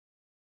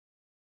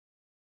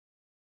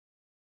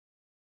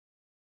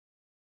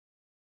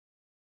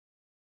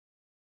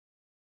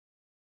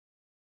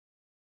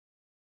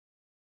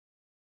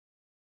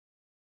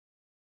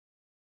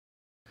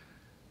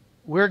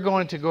we're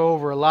going to go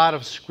over a lot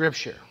of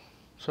Scripture.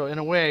 So in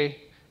a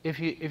way, if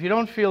you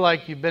don't feel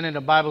like you've been in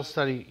a Bible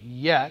study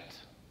yet,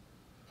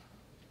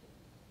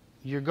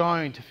 you're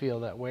going to feel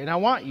that way. And I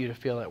want you to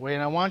feel that way,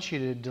 and I want you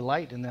to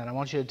delight in that. I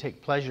want you to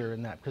take pleasure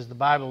in that, because the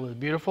Bible is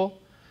beautiful,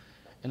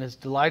 and it's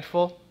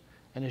delightful,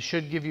 and it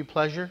should give you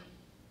pleasure,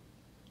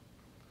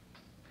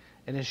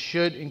 and it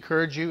should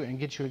encourage you and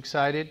get you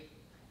excited,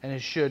 and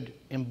it should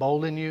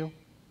embolden you,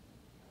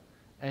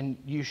 and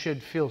you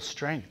should feel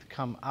strength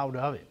come out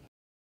of it.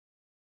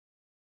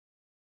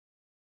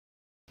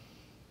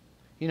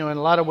 You know, in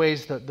a lot of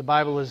ways, the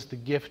Bible is the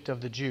gift of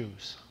the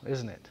Jews,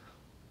 isn't it?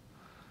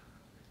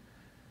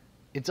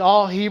 It's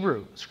all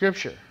Hebrew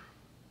Scripture.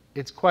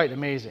 It's quite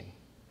amazing.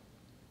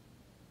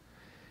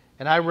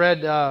 And I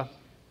read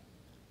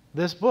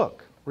this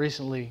book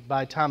recently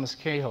by Thomas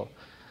Cahill,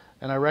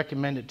 and I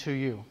recommend it to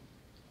you.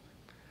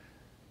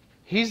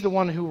 He's the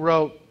one who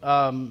wrote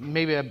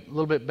maybe a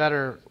little bit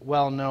better,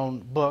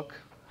 well-known book,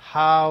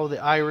 How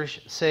the Irish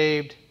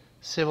Saved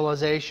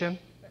Civilization.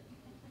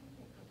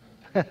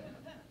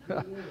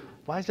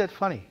 Why is that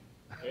funny?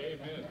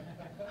 Amen.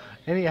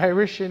 Any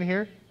Irish in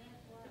here?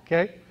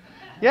 Okay.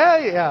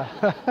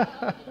 Yeah.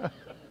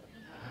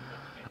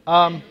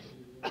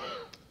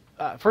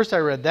 First I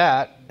read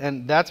that,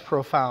 and that's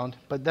profound,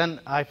 but then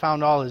I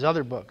found all his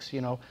other books,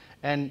 you know,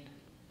 and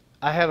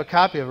I have a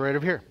copy of it right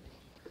over here.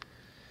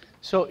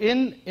 So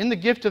in The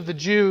Gift of the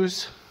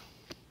Jews,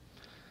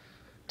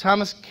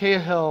 Thomas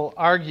Cahill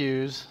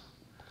argues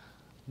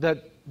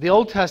that the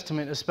Old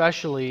Testament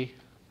especially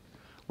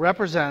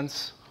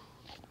represents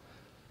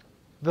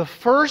the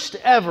first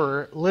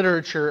ever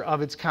literature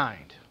of its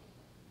kind.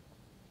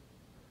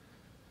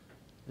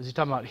 Is he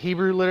talking about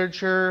Hebrew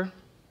literature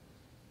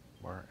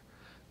or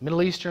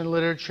Middle Eastern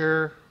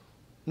literature?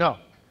 No.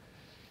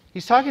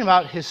 He's talking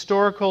about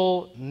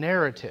historical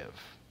narrative.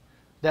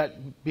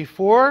 That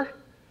before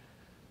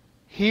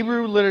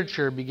Hebrew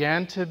literature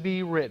began to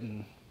be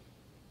written,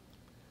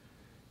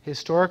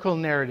 historical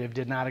narrative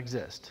did not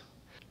exist.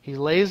 He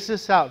lays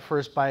this out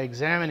first by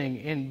examining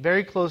in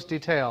very close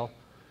detail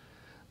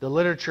the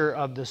literature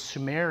of the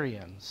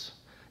Sumerians.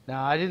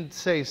 Now, I didn't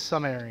say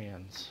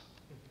Sumerians,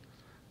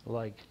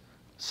 like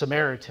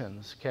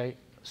Samaritans, okay?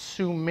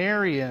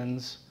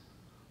 Sumerians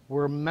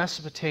were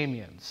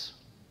Mesopotamians.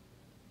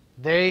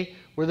 They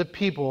were the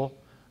people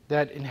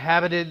that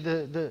inhabited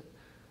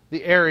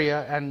the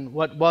area and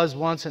what was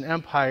once an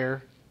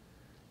empire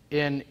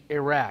in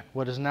Iraq,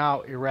 what is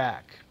now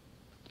Iraq.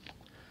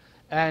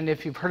 And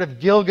if you've heard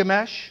of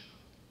Gilgamesh,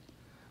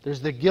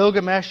 there's the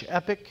Gilgamesh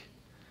epic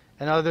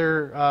and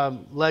other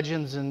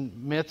legends and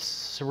myths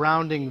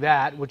surrounding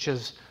that, which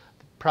is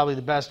probably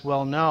the best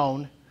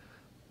well-known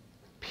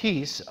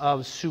piece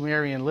of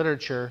Sumerian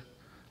literature.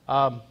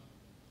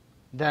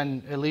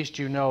 Then at least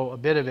you know a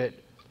bit of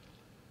it.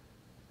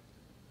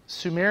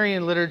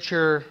 Sumerian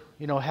literature,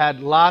 you know, had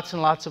lots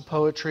and lots of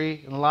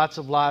poetry and lots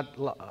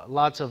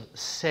of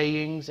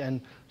sayings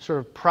and sort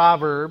of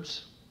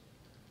proverbs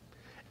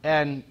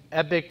and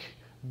epic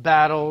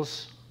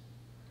battles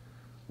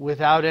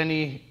without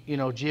any, you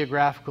know,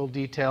 geographical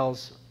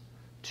details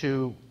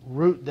to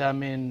root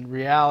them in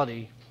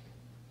reality.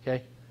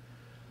 Okay?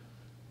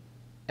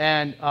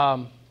 And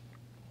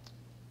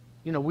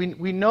you know,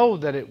 we know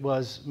that it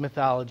was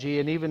mythology,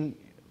 and even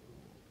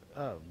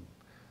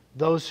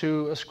those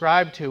who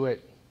ascribe to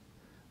it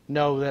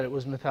know that it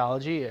was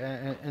mythology.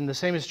 And the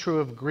same is true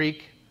of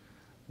Greek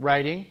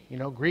writing. You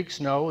know,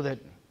 Greeks know that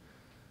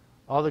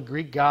all the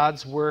Greek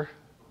gods were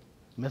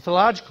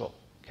mythological.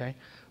 Okay?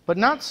 But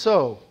not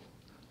so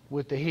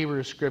with the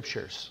Hebrew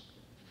Scriptures.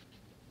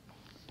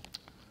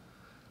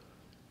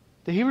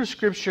 The Hebrew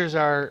Scriptures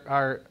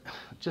are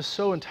just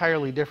so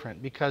entirely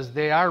different because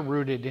they are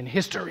rooted in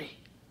history.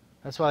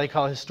 That's why they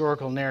call it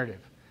historical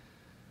narrative.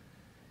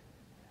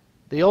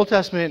 The Old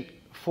Testament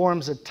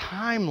forms a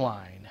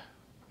timeline,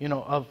 you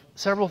know, of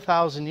several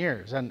thousand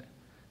years, and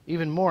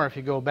even more if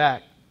you go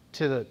back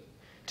to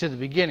the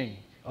beginning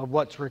of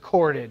what's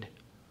recorded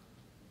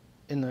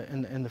in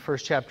the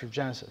first chapter of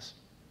Genesis.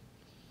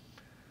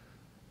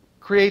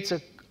 Creates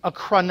a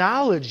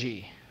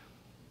chronology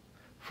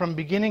from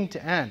beginning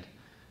to end.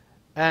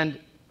 And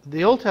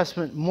the Old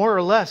Testament more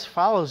or less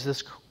follows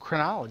this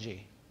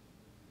chronology.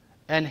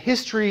 And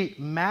history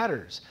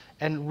matters,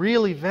 and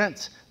real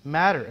events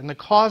matter, and the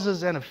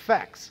causes and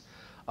effects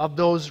of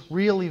those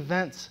real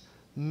events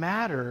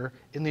matter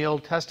in the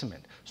Old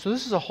Testament. So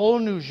this is a whole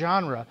new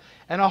genre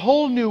and a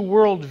whole new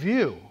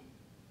worldview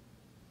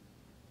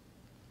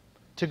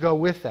to go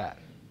with that.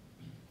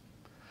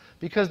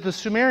 Because the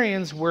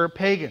Sumerians were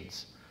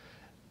pagans.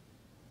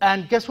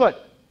 And guess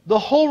what? The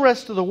whole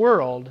rest of the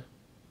world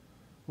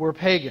were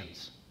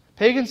pagans.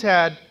 Pagans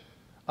had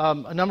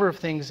a number of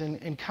things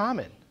in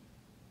common.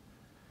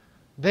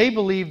 They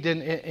believed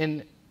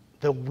in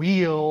the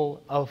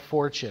wheel of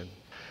fortune.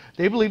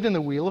 They believed in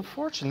the wheel of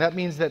fortune. That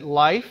means that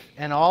life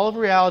and all of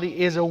reality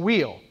is a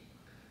wheel.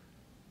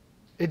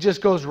 It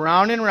just goes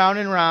round and round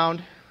and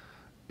round.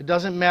 It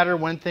doesn't matter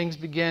when things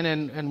begin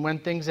and when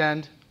things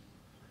end.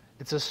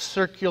 It's a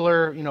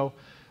circular, you know,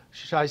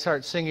 should I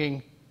start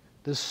singing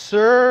The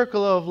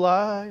circle of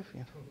life.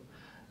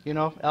 You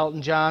know,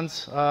 Elton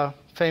John's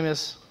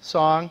famous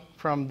song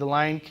from The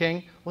Lion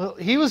King. Well,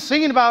 he was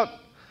singing about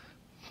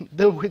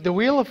the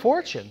Wheel of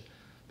Fortune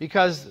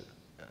because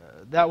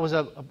that was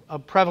a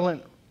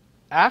prevalent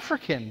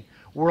African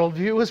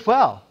worldview as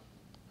well.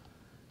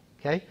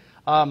 Okay?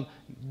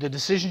 The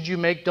decisions you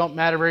make don't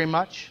matter very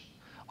much.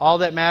 All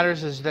that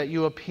matters is that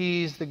you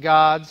appease the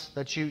gods,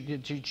 that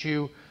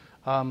you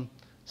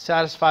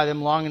satisfy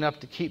them long enough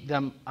to keep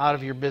them out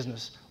of your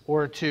business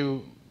or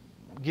to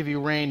give you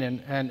rain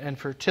and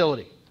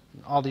fertility,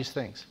 all these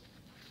things.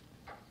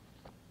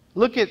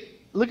 Look at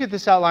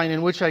this outline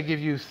in which I give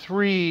you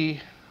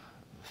 3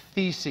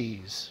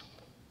 theses.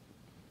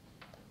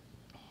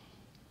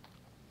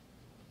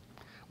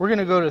 We're going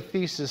to go to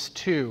thesis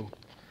 2,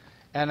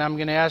 and I'm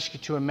going to ask you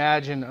to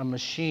imagine a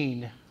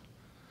machine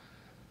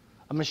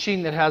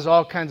that has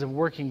all kinds of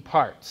working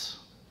parts.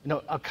 You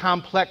know, a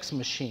complex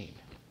machine.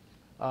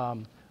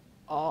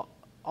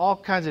 All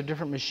kinds of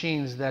different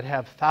machines that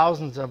have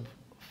thousands of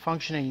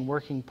functioning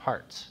working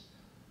parts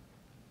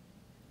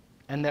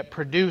and that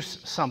produce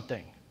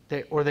something,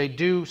 or they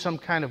do some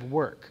kind of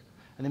work,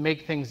 and they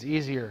make things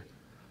easier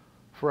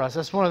for us.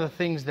 That's one of the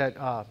things that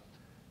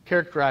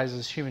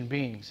characterizes human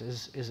beings,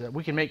 is that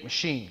we can make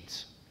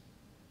machines.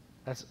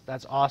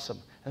 That's awesome,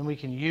 and we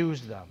can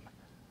use them.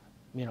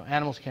 You know,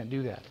 animals can't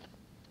do that.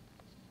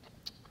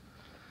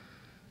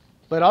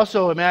 But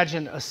also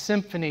imagine a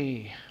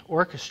symphony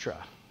orchestra,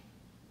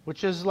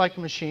 which is like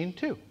a machine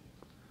too.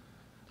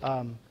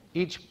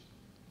 Each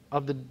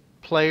of the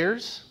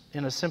players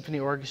in a symphony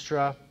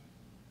orchestra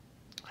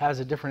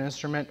has a different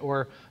instrument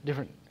or a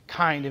different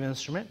kind of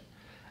instrument.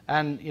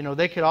 And, you know,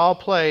 they could all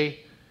play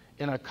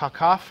in a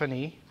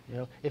cacophony. You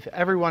know, if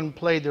everyone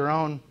played their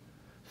own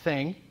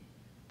thing,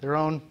 their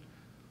own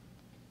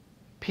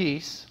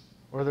piece,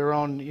 or their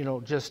own, you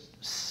know,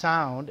 just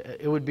sound,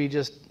 it would be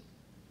just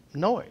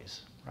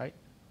noise, right?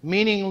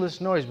 Meaningless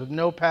noise with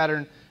no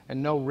pattern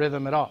and no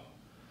rhythm at all.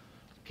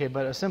 Okay,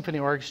 but a symphony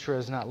orchestra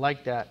is not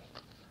like that.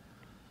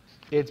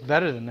 It's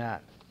better than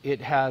that.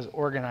 It has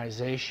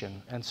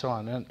organization and so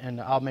on,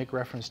 and I'll make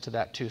reference to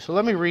that too. So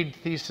let me read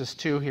thesis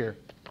 2 here.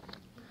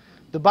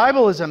 The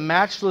Bible is a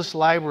matchless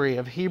library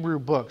of Hebrew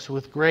books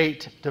with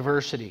great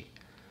diversity.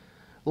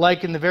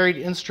 Like in the varied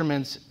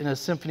instruments in a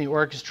symphony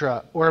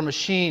orchestra or a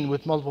machine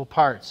with multiple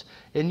parts,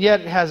 and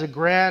yet it has a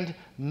grand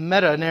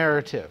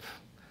meta-narrative,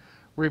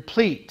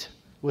 replete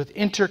with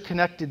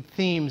interconnected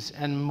themes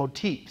and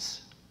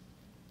motifs.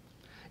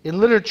 In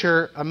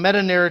literature, a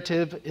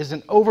meta-narrative is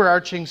an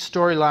overarching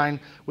storyline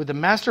with a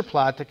master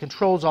plot that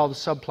controls all the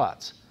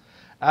subplots,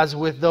 as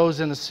with those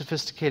in a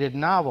sophisticated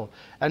novel,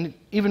 and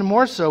even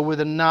more so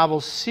with a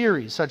novel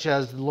series, such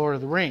as The Lord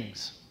of the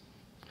Rings.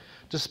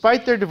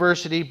 Despite their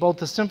diversity, both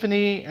the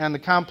symphony and the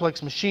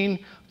complex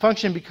machine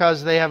function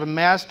because they have a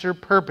master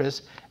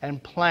purpose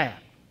and plan,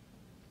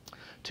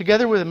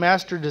 together with a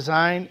master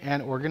design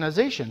and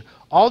organization.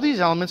 All these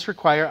elements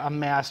require a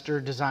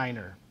master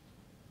designer.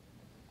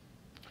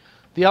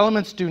 The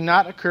elements do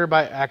not occur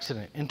by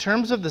accident. In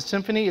terms of the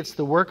symphony, it's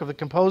the work of the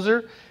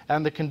composer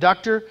and the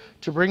conductor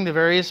to bring the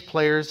various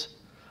players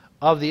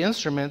of the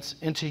instruments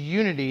into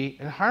unity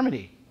and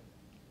harmony.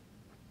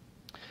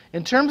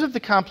 In terms of the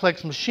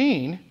complex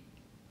machine,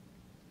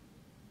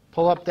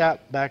 pull up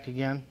that back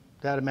again,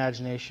 that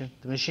imagination,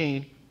 the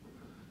machine.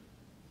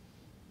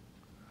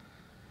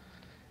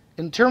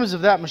 In terms of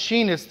that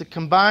machine, it's the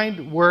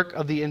combined work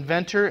of the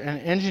inventor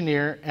and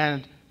engineer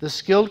and the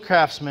skilled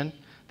craftsman,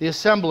 the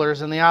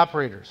assemblers, and the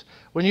operators.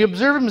 When you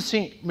observe a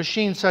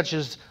machine such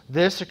as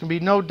this, there can be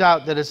no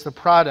doubt that it's the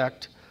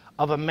product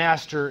of a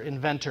master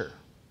inventor.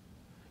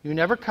 You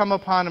never come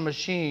upon a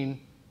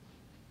machine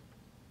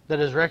that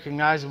is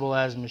recognizable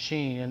as a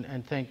machine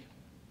and think,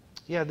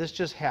 yeah, this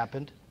just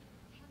happened.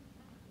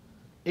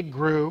 It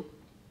grew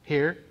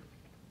here.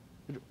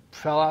 It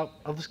fell out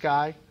of the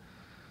sky.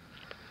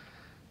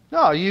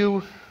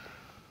 No,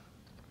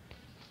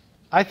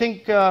 I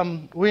think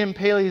William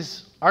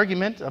Paley's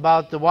argument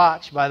about the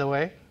watch, by the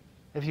way,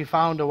 if you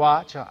found a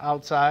watch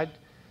outside,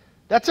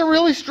 that's a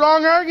really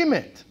strong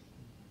argument,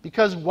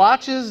 because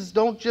watches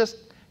don't just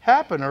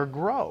happen or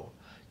grow.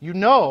 You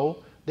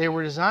know they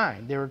were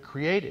designed, they were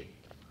created,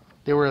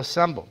 they were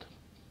assembled.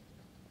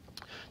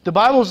 The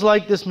Bible is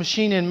like this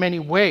machine in many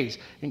ways,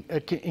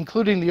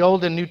 including the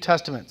Old and New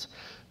Testaments.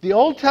 The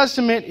Old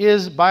Testament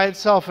is by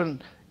itself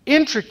an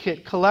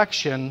intricate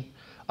collection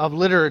of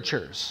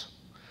literatures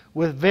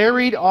with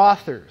varied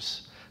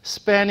authors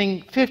spanning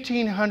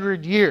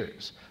 1,500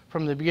 years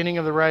from the beginning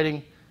of the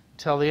writing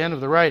till the end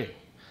of the writing.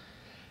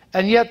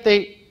 And yet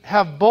they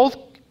have both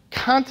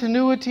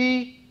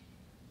continuity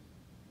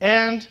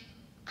and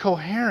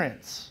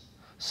coherence,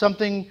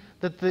 something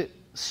that the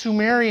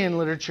Sumerian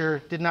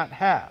literature did not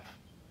have.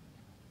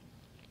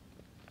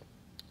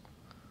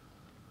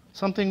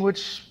 Something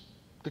which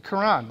the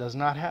Qur'an does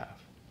not have.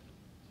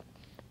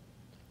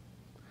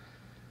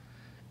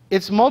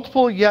 Its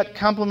multiple yet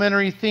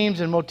complementary themes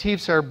and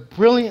motifs are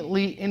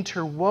brilliantly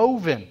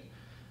interwoven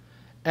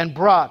and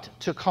brought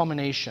to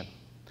culmination.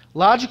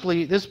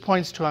 Logically, this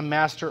points to a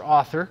master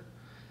author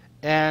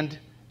and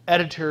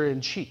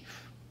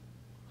editor-in-chief.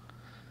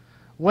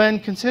 When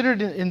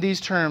considered in these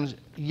terms,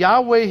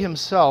 Yahweh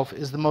himself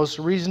is the most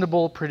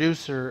reasonable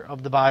producer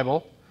of the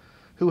Bible,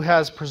 who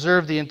has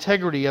preserved the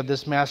integrity of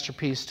this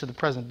masterpiece to the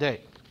present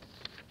day.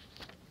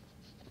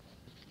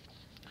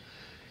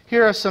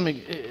 Here are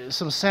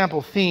some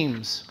sample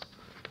themes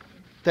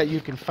that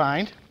you can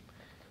find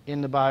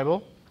in the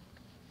Bible.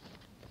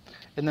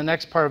 In the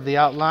next part of the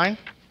outline,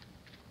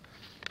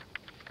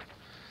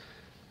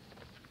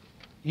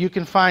 you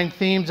can find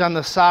themes on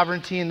the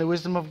sovereignty and the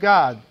wisdom of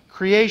God,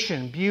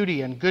 creation,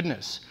 beauty, and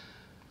goodness,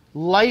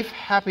 life,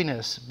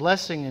 happiness,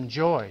 blessing, and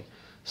joy,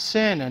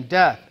 sin and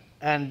death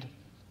and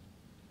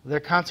their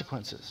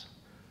consequences,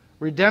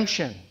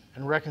 redemption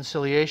and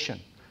reconciliation,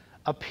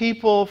 a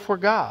people for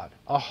God,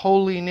 a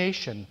holy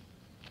nation,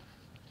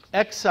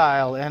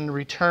 exile and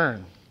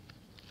return,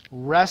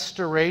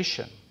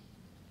 restoration,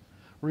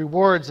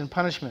 rewards and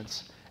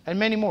punishments, and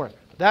many more.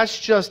 That's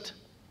just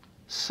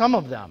some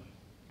of them.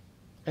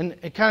 And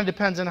it kind of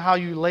depends on how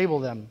you label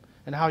them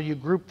and how you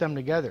group them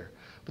together.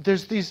 But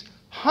there's these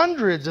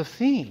hundreds of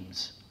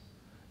themes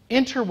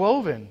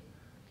interwoven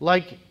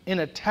like in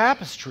a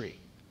tapestry.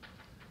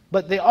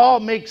 But they all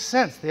make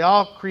sense. They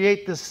all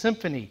create this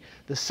symphony,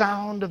 the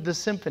sound of the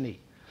symphony,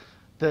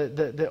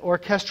 the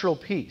orchestral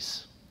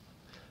piece.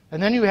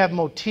 And then you have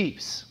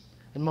motifs.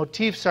 And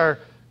motifs are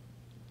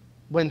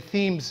when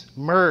themes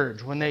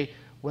merge, when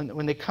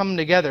they come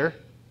together.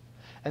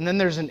 And then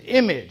there's an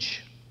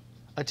image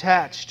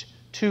attached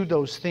to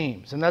those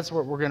themes. And that's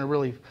what we're going to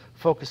really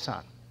focus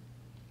on.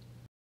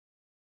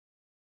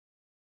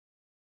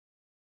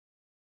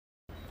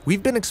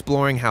 We've been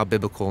exploring how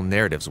biblical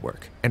narratives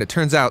work, and it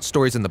turns out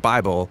stories in the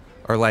Bible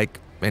are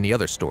like any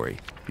other story.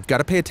 You've got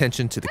to pay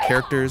attention to the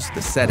characters,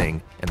 the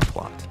setting, and the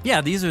plot.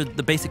 Yeah, these are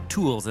the basic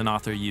tools an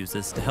author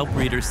uses to help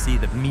readers see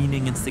the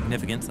meaning and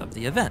significance of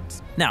the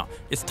events. Now,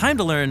 it's time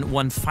to learn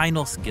one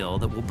final skill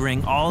that will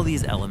bring all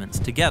these elements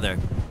together: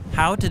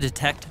 how to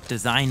detect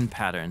design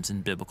patterns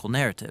in biblical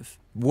narrative.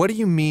 What do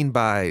you mean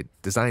by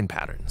design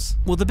patterns?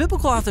 Well, the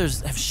biblical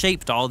authors have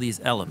shaped all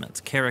these elements,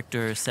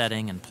 character,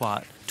 setting, and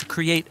plot, to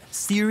create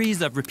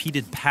series of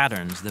repeated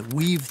patterns that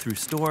weave through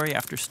story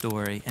after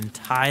story and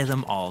tie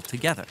them all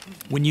together.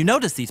 When you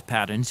notice these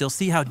patterns, you'll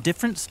see how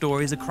different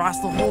stories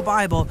across the whole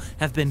Bible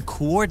have been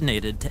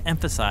coordinated to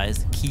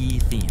emphasize key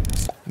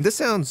themes. This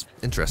sounds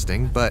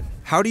interesting, but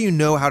how do you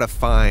know how to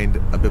find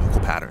a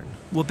biblical pattern?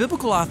 Well,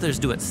 biblical authors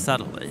do it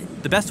subtly.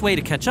 The best way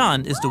to catch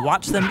on is to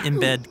watch them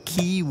embed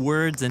key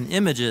words and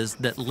images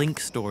that link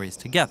stories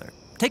together.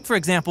 Take, for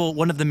example,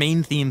 one of the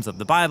main themes of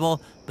the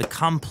Bible, the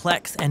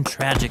complex and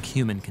tragic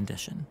human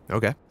condition.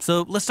 Okay.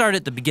 So let's start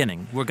at the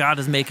beginning, where God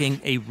is making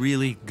a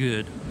really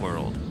good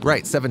world.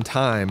 Right, 7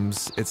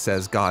 times it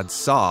says God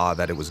saw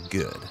that it was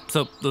good.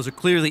 So those are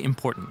clearly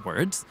important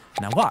words.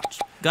 Now watch.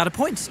 God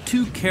appoints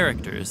 2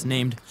 characters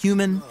named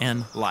Human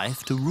and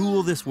Life to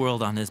rule this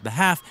world on his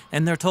behalf,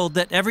 and they're told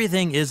that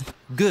everything is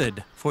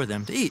good for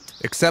them to eat.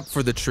 Except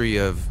for the tree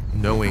of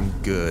knowing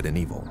good and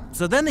evil.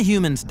 So then the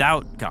humans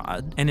doubt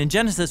God, and in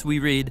Genesis we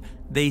read,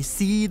 they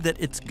see that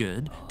it's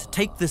good to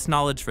take this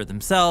knowledge for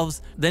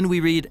themselves. Then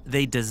we read,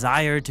 they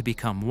desire to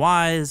become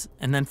wise,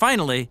 and then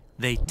finally,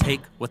 they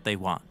take what they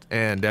want.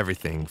 And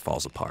everything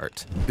falls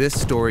apart. This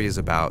story is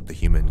about the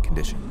human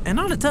condition. And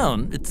on its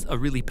own, it's a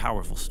really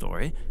powerful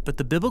story, but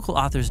the biblical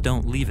authors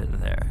don't leave it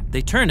there.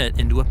 They turn it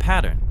into a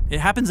pattern. It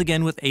happens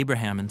again with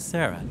Abraham and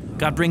Sarah.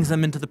 God brings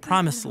them into the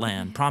promised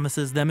land,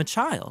 promises them a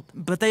child.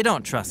 But they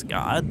don't trust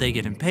God, they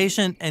get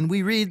impatient, and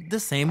we read the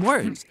same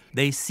words.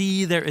 They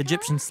see their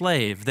Egyptian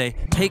slave, they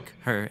take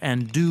her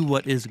and do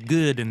what is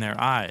good in their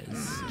eyes.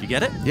 Do you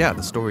get it? Yeah,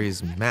 the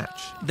stories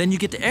match. Then you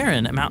get to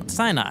Aaron at Mount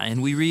Sinai,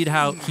 and we read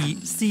how he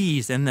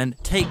sees and then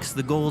takes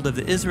the gold of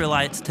the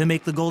Israelites to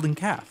make the golden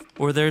calf.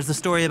 Or there's the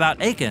story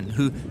about Achan,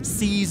 who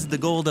sees the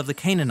gold of the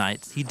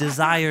Canaanites, he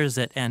desires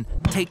it and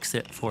takes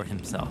it for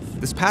himself.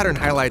 This pattern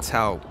highlights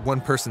how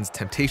one person's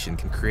temptation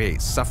can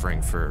create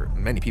suffering for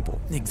many people.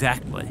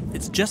 Exactly.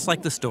 It's just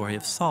like the story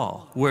of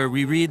Saul, where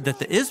we read that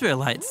the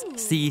Israelites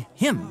see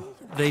him.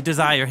 They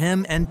desire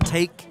him and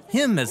take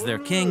him as their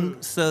king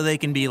so they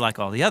can be like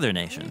all the other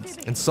nations.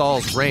 And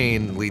Saul's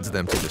reign leads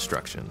them to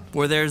destruction.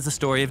 Or there's the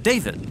story of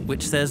David,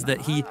 which says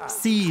that he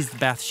sees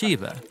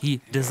Bathsheba,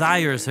 he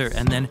desires her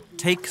and then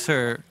takes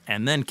her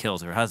and then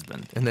kills her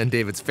husband. And then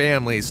David's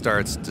family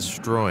starts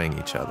destroying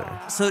each other.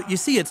 So you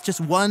see, it's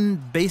just one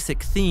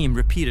basic theme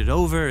repeated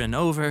over and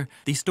over.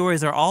 These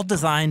stories are all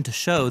designed to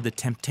show the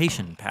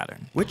temptation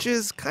pattern. Which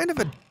is kind of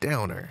a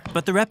downer.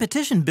 But the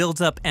repetition builds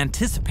up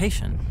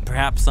anticipation.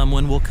 Perhaps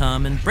someone will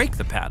come and break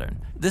the pattern.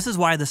 This is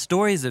why the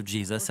stories of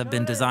Jesus have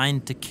been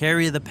designed to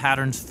carry the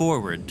patterns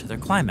forward to their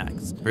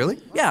climax. Really?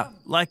 Yeah,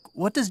 like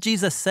what does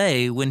Jesus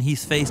say when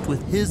he's faced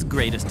with his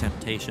greatest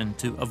temptation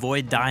to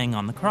avoid dying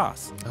on the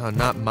cross?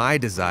 Not my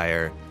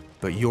desire,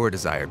 but your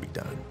desire be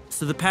done.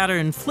 So the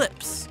pattern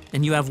flips,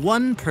 and you have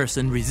one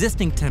person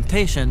resisting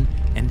temptation,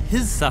 and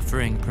his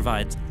suffering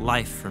provides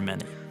life for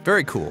many.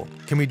 Very cool.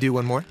 Can we do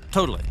one more?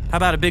 Totally. How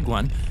about a big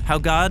one? How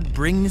God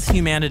brings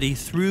humanity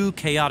through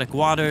chaotic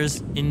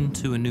waters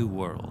into a new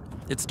world.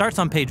 It starts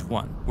on page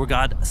 1, where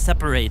God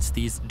separates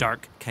these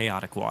dark,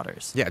 chaotic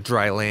waters. Yeah,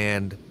 dry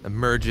land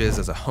emerges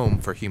as a home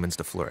for humans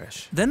to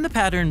flourish. Then the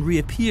pattern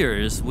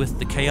reappears with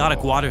the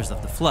chaotic waters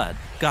of the flood.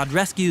 God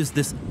rescues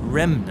this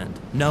remnant,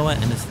 Noah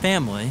and his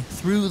family,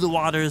 through the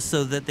waters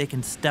so that they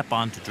can step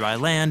onto dry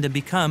land and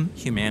become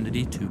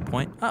humanity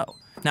 2.0.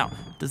 Now,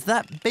 does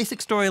that basic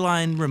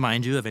storyline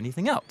remind you of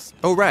anything else?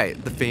 Oh,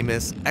 right, the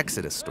famous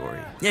Exodus story.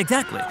 Yeah,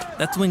 exactly.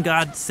 That's when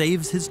God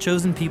saves his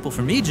chosen people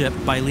from Egypt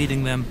by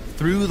leading them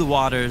through the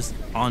waters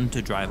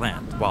onto dry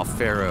land. While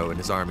Pharaoh and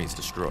his armies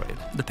destroyed.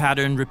 The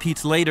pattern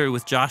repeats later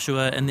with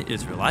Joshua and the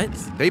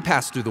Israelites. They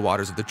passed through the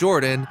waters of the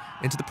Jordan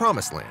into the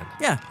Promised Land.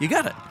 Yeah, you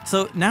got it.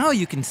 So now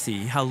you can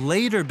see how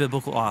later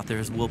biblical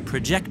authors will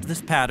project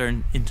this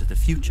pattern into the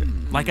future.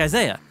 Like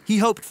Isaiah, he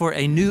hoped for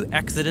a new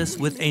Exodus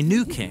with a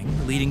new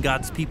king, leading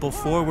God's people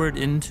forward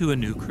into a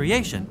new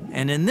creation.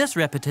 And in this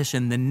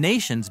repetition, the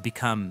nations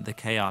become the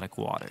chaotic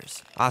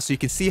waters. So you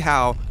can see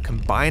how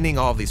combining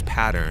all of these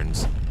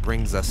patterns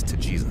brings us to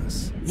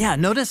Jesus. Yeah,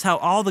 notice how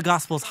all the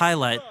Gospels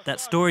highlight that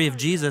story of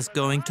Jesus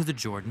going to the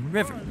Jordan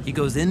River. He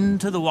goes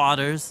into the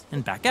waters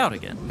and back out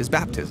again. His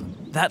baptism.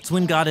 That's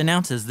when God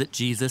announces that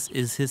Jesus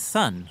is his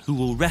son, who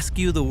will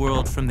rescue the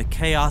world from the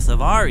chaos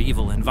of our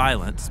evil and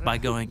violence by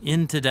going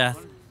into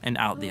death and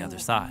out the other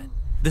side.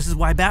 This is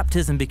why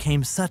baptism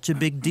became such a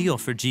big deal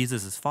for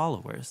Jesus'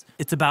 followers.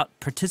 It's about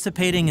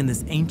participating in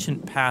this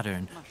ancient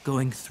pattern,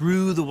 going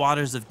through the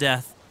waters of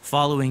death,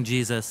 following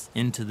Jesus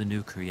into the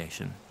new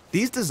creation.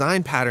 These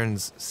design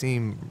patterns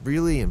seem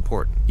really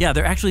important. Yeah,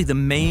 they're actually the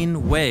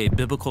main way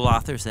biblical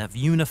authors have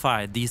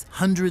unified these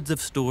hundreds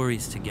of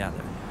stories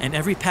together. And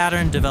every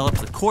pattern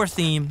develops a core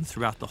theme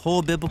throughout the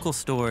whole biblical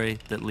story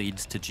that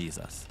leads to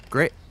Jesus.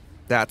 Great.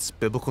 That's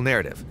biblical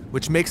narrative,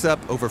 which makes up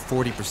over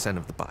 40%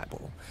 of the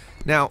Bible.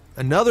 Now,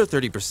 another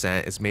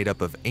 30% is made up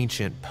of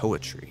ancient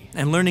poetry.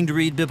 And learning to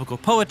read biblical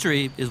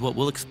poetry is what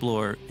we'll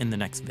explore in the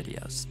next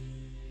videos.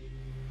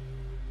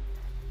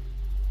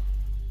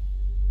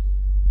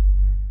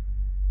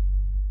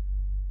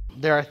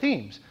 There are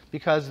themes,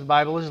 because the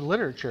Bible is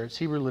literature, it's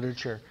Hebrew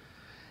literature.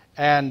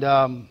 And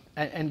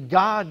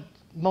God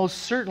most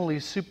certainly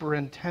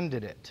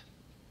superintended it.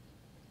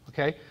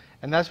 Okay?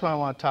 And that's what I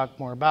want to talk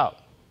more about.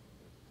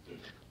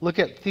 Look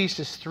at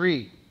thesis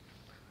 3.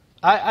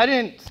 I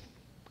didn't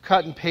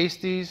cut and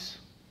paste these,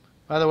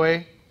 by the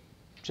way,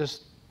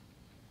 just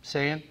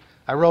saying.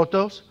 I wrote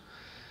those.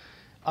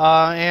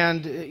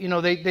 And, you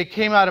know, they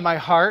came out of my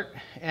heart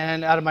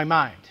and out of my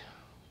mind.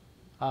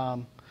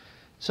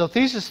 So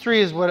thesis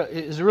 3 is what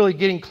is really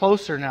getting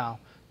closer now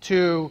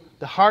to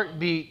the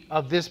heartbeat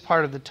of this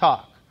part of the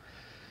talk.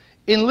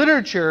 In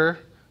literature,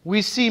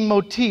 we see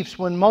motifs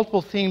when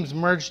multiple themes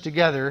merge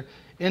together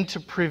into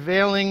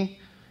prevailing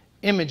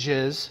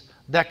images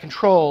that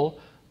control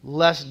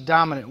less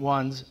dominant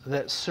ones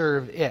that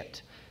serve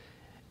it.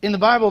 In the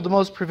Bible, the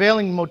most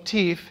prevailing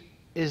motif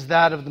is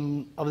that of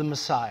the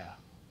Messiah.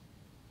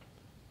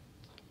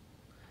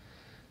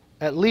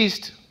 At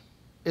least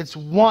it's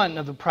one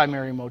of the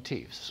primary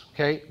motifs,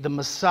 okay? The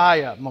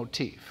Messiah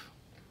motif.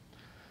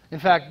 In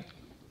fact,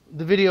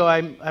 the video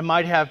I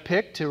might have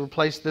picked to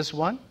replace this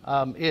one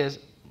is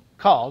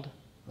called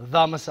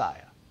The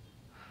Messiah.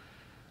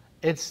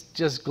 It's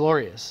just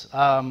glorious.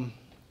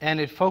 And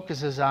it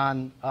focuses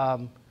on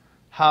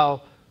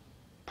how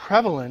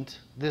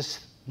prevalent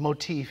this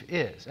motif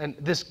is. And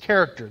this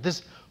character,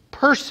 this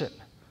person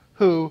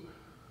who,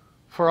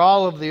 for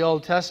all of the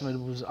Old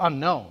Testament, was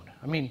unknown.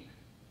 I mean,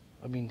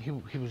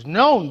 he was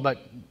known, but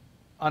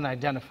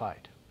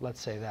unidentified.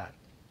 Let's say that,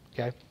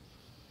 okay?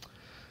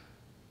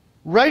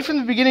 Right from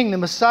the beginning, the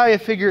Messiah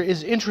figure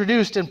is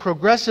introduced and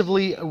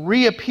progressively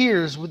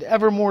reappears with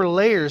ever more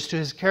layers to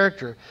his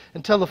character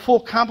until the full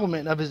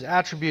complement of his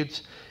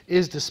attributes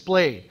is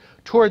displayed.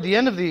 Toward the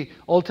end of the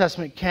Old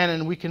Testament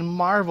canon, we can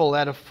marvel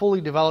at a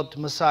fully developed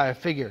Messiah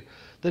figure.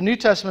 The New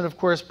Testament, of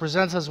course,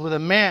 presents us with a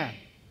man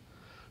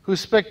who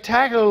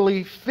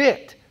spectacularly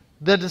fit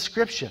the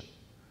description.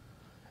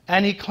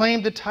 And he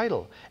claimed the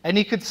title, and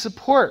he could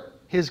support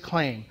his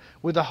claim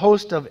with a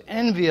host of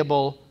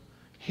enviable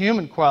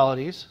human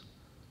qualities,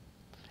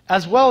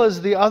 as well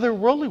as the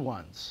otherworldly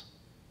ones.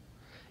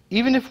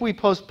 Even if we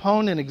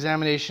postpone an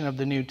examination of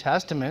the New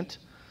Testament,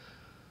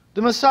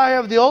 the Messiah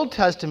of the Old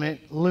Testament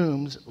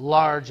looms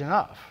large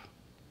enough.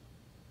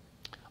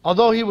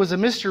 Although he was a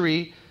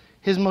mystery,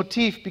 his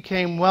motif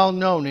became well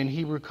known in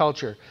Hebrew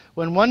culture.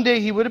 When one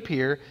day he would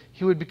appear,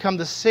 he would become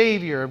the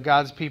savior of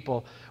God's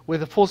people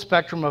with a full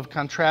spectrum of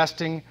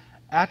contrasting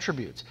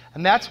attributes.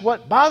 And that's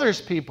what bothers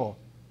people.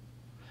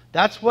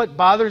 That's what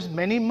bothers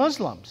many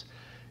Muslims.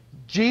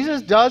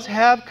 Jesus does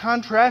have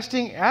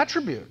contrasting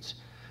attributes.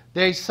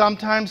 They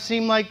sometimes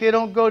seem like they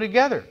don't go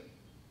together,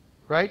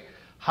 right?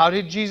 How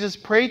did Jesus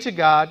pray to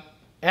God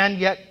and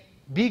yet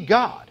be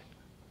God?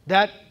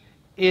 That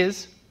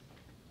is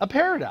a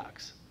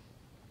paradox.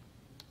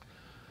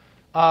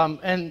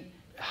 And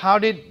how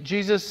did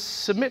Jesus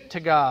submit to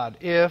God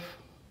if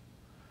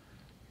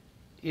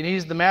and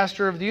he's the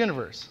master of the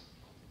universe.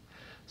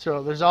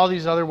 So there's all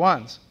these other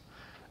ones.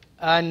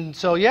 And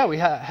so, yeah, we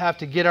have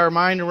to get our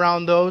mind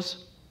around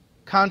those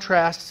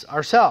contrasts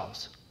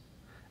ourselves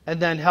and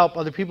then help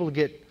other people to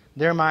get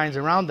their minds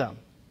around them.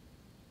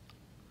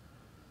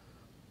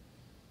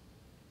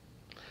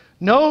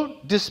 No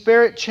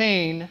disparate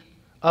chain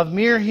of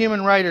mere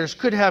human writers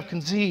could have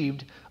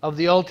conceived of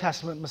the Old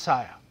Testament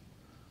Messiah.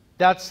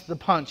 That's the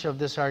punch of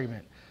this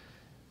argument.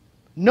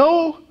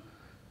 No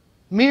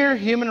mere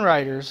human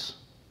writers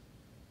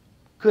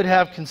could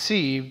have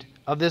conceived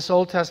of this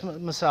Old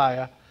Testament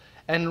Messiah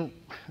and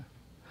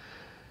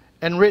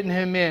written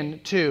him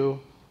into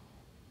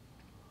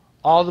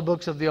all the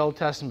books of the Old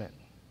Testament,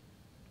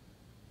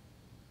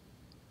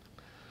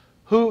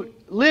 who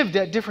lived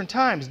at different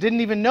times,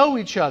 didn't even know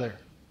each other,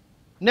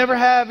 never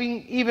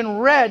having even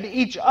read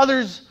each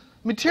other's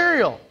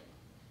material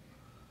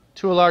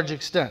to a large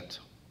extent,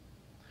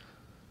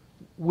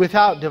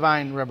 without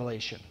divine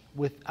revelation.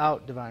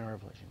 Without divine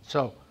revelation.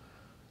 So,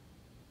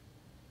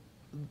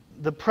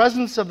 the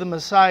presence of the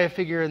Messiah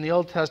figure in the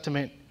Old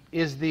Testament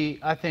is the,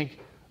 I think,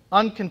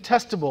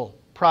 uncontestable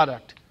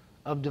product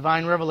of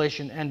divine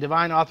revelation and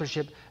divine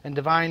authorship and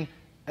divine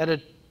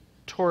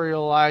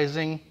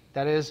editorializing,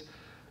 that is,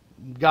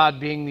 God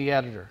being the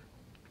editor.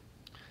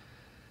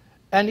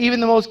 And even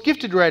the most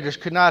gifted writers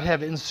could not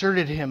have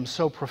inserted him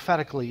so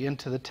prophetically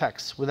into the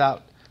text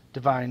without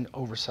divine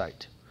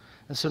oversight.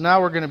 And so now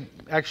we're going to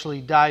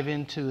actually dive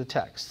into the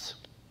texts.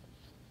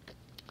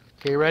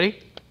 Okay,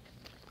 ready?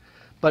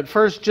 But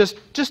first, just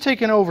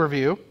take an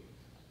overview.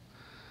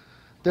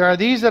 There are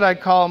these that I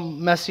call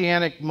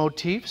messianic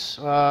motifs,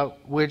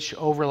 which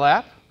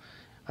overlap.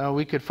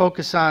 We could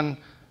focus on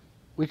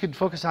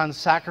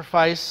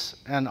sacrifice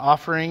and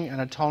offering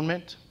and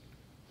atonement.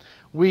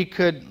 We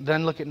could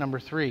then look at number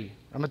 3.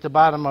 I'm at the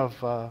bottom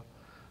of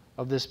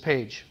this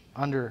page,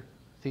 under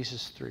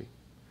thesis 3.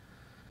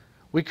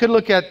 We could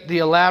look at the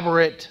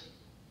elaborate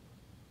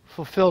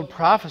fulfilled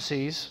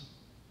prophecies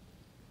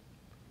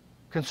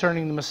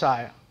concerning the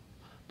Messiah,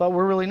 but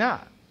we're really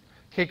not.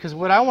 Okay, because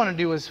what I want to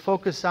do is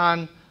focus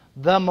on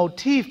the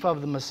motif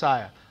of the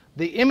Messiah,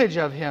 the image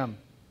of him,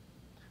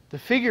 the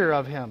figure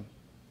of him,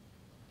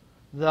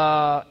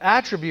 the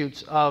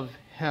attributes of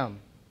him,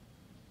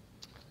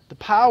 the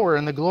power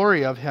and the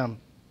glory of him.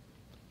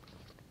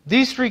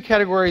 These 3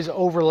 categories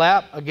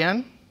overlap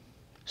again.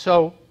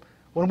 So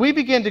when we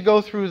begin to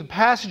go through the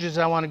passages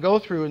I want to go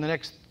through in the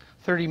next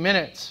 30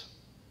 minutes,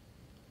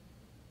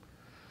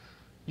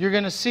 you're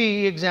going to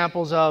see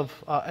examples of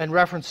and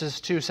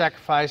references to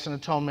sacrifice and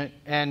atonement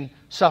and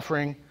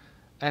suffering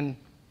and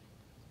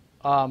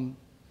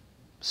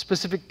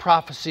specific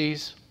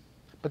prophecies.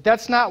 But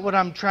that's not what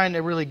I'm trying to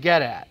really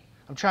get at.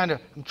 I'm trying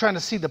to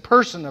see the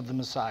person of the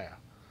Messiah.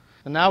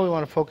 And now we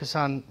want to focus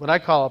on what I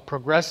call a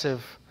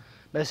progressive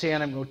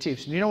messianic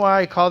motifs. Do you know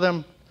why I call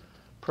them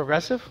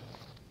progressive?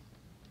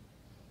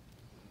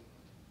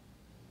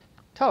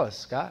 Tell us,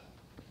 Scott.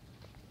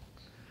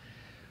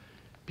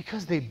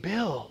 Because they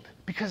build.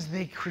 Because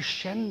they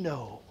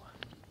crescendo.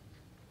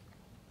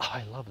 Oh,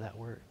 I love that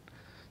word.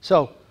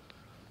 So,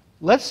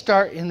 let's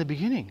start in the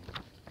beginning.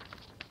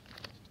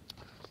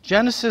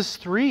 Genesis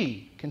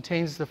 3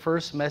 contains the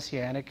first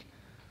messianic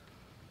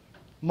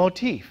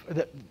motif.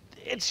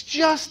 It's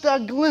just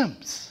a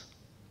glimpse,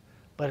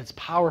 but it's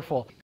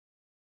powerful.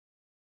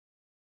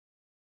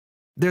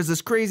 There's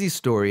this crazy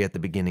story at the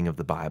beginning of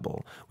the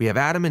Bible. We have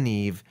Adam and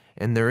Eve,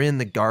 and they're in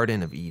the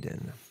Garden of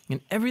Eden. And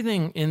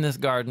everything in this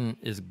garden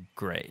is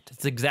great.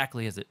 It's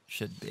exactly as it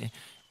should be,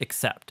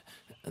 except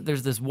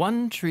there's this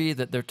one tree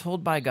that they're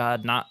told by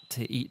God not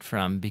to eat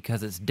from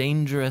because it's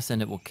dangerous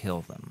and it will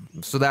kill them.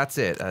 So that's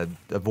it.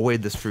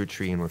 Avoid this fruit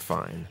tree and we're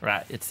fine.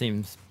 Right. It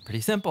seems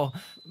pretty simple.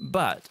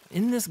 But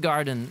in this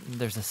garden,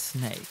 there's a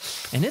snake.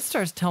 And it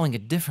starts telling a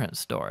different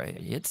story.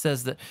 It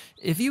says that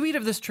if you eat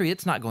of this tree,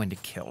 it's not going to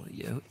kill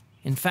you.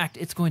 In fact,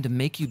 it's going to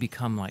make you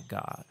become like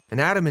God. And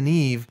Adam and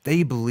Eve,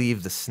 they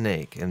believe the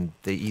snake and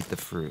they eat the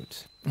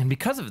fruit. And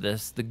because of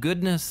this, the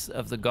goodness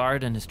of the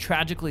garden is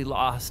tragically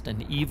lost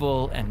and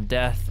evil and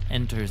death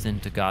enters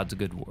into God's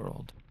good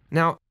world.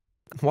 Now,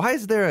 why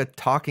is there a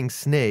talking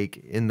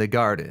snake in the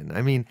garden?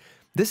 I mean,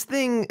 this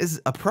thing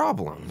is a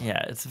problem.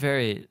 Yeah, it's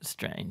very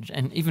strange.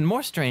 And even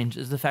more strange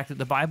is the fact that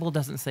the Bible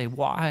doesn't say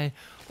why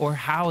or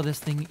how this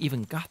thing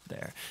even got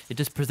there. It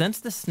just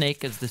presents the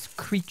snake as this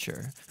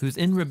creature who's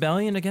in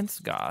rebellion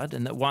against God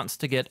and that wants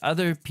to get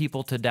other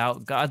people to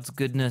doubt God's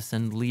goodness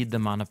and lead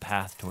them on a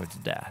path towards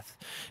death.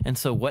 And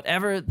so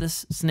whatever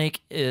this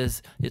snake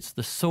is, it's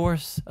the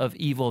source of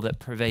evil that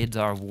pervades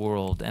our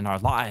world and our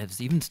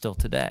lives, even still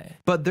today.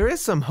 But there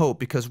is some hope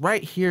because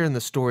right here in the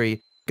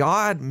story,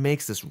 God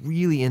makes this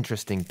really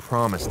interesting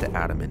promise to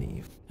Adam and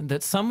Eve.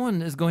 That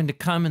someone is going to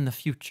come in the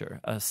future,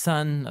 a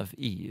son of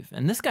Eve.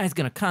 And this guy's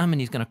going to come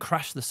and he's going to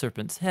crush the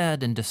serpent's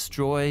head and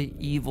destroy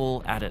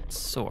evil at its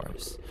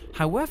source.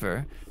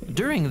 However,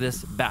 during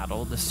this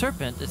battle, the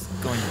serpent is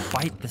going to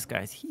bite this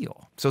guy's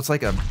heel. So it's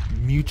like a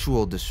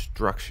mutual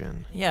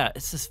destruction. Yeah,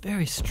 it's this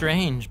very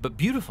strange but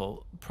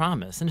beautiful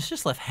promise. And it's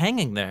just left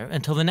hanging there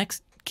until the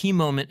next key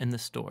moment in the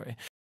story.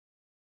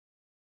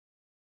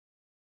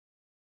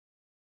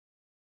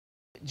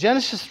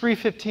 Genesis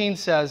 3:15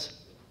 says,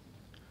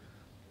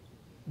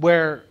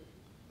 where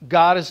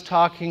God is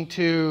talking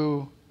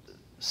to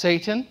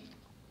Satan,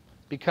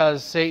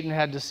 because Satan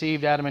had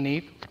deceived Adam and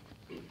Eve.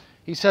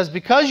 He says,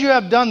 because you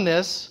have done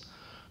this,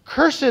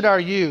 cursed are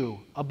you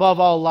above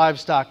all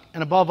livestock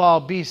and above all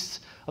beasts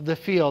of the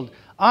field.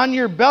 On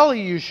your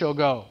belly you shall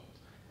go,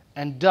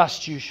 and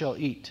dust you shall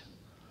eat.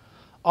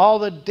 All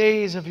the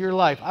days of your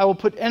life I will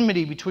put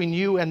enmity between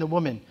you and the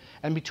woman,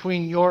 and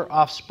between your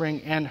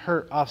offspring and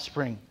her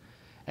offspring.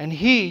 And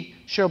he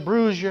shall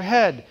bruise your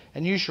head,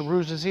 and you shall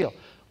bruise his heel.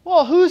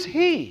 Well, who's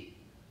he?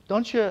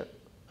 Don't you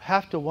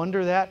have to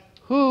wonder that?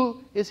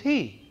 Who is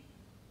he?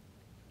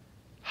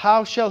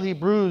 How shall he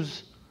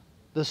bruise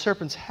the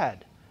serpent's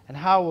head? And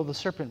how will the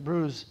serpent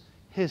bruise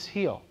his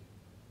heel?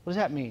 What does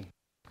that mean?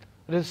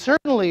 It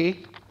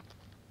certainly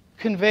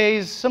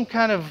conveys some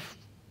kind of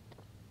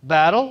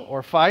battle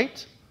or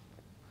fight,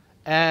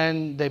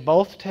 and they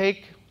both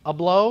take a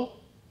blow.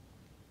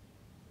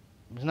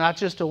 It's not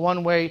just a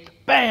one-way,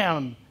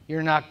 bam,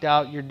 you're knocked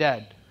out, you're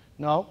dead.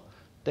 No,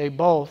 they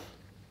both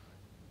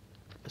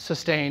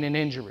sustain an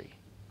injury.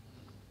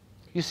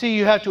 You see,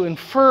 you have to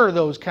infer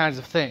those kinds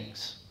of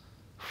things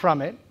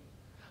from it,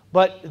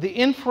 but the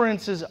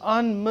inference is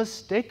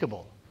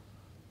unmistakable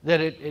that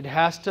it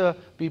has to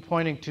be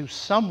pointing to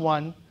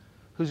someone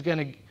who's going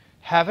to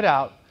have it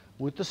out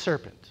with the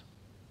serpent.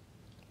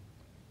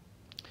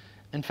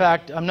 In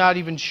fact, I'm not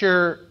even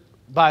sure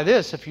by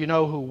this if you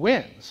know who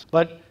wins,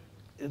 but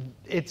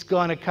it's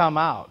going to come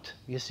out.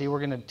 You see,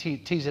 we're going to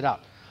tease it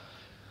out.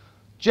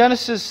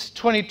 Genesis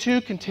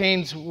 22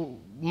 contains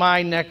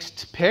my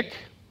next pick,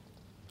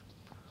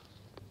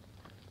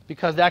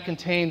 because that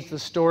contains the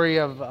story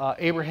of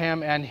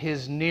Abraham and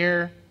his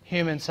near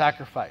human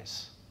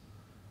sacrifice.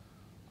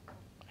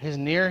 His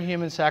near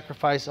human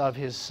sacrifice of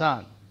his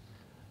son.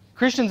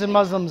 Christians and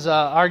Muslims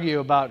argue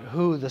about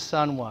who the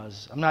son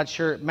was. I'm not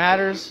sure it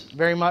matters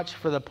very much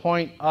for the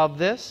point of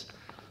this,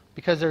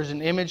 because there's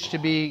an image to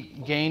be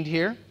gained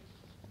here.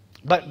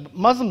 But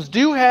Muslims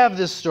do have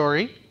this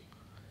story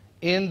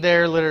in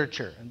their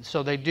literature, and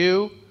so they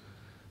do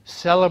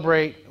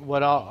celebrate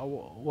what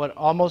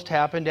almost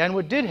happened and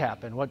what did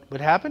happen. What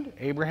happened?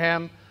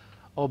 Abraham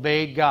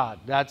obeyed God.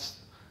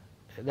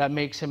 That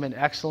makes him an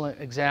excellent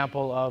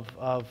example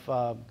of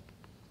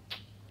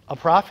a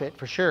prophet,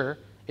 for sure,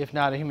 if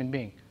not a human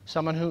being.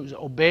 Someone who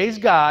obeys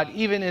God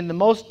even in the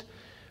most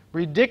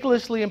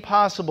ridiculously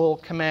impossible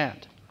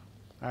command.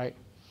 All right.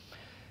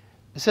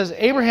 It says,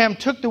 Abraham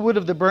took the wood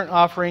of the burnt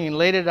offering and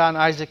laid it on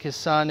Isaac his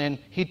son, and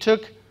he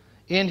took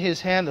in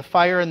his hand the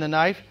fire and the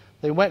knife.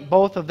 They went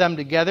both of them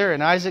together,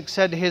 and Isaac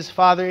said to his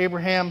father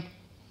Abraham,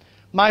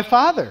 "My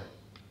father."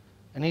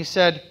 And he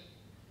said,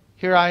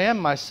 "Here I am,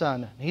 my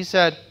son." And he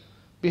said,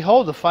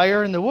 "Behold the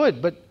fire and the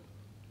wood, but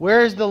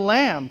where is the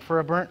lamb for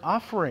a burnt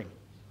offering?"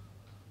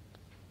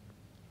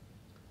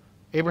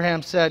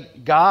 Abraham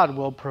said, "God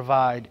will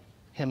provide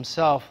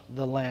himself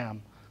the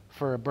lamb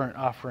for a burnt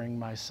offering,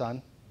 my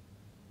son."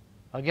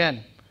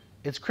 Again,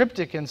 it's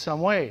cryptic in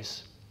some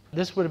ways.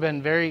 This would have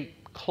been very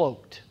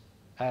cloaked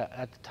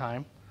at the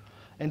time,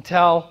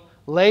 until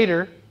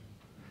later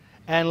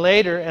and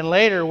later and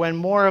later, when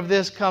more of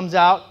this comes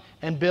out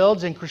and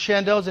builds and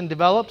crescendos and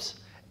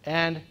develops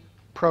and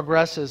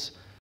progresses.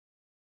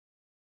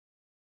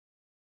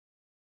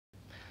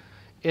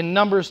 In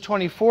Numbers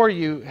 24,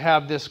 you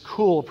have this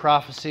cool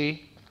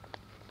prophecy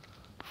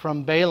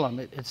from Balaam.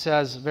 It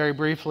says very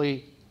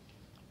briefly,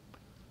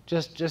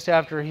 just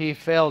after he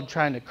failed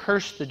trying to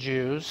curse the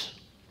Jews,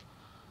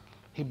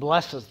 he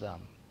blesses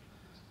them.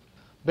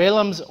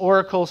 Balaam's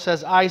oracle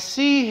says, "I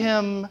see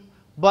him,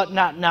 but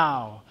not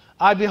now.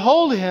 I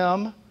behold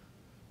him,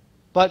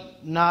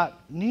 but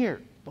not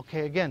near."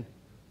 Okay, again.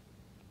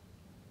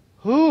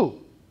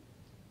 Who?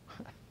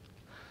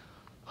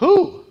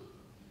 Who?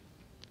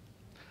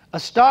 "A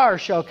star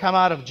shall come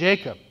out of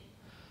Jacob,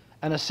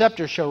 and a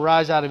scepter shall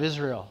rise out of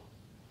Israel."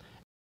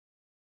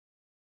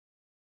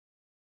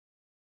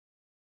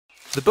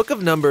 The book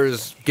of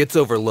Numbers gets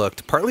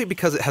overlooked, partly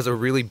because it has a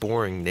really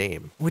boring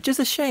name. Which is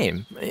a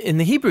shame. In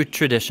the Hebrew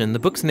tradition, the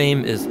book's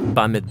name is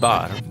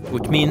Bamidbar,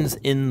 which means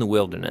in the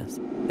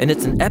wilderness. And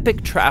it's an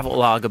epic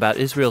travelogue about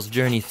Israel's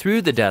journey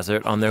through the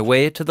desert on their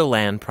way to the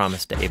land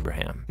promised to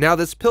Abraham. Now,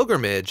 this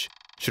pilgrimage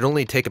should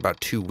only take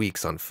about 2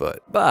 weeks on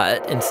foot.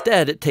 But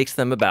instead, it takes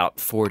them about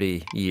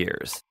 40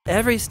 years.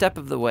 Every step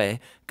of the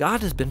way,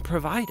 God has been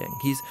providing.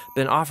 He's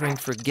been offering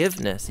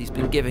forgiveness. He's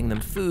been giving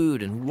them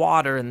food and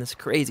water and this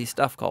crazy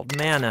stuff called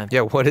manna.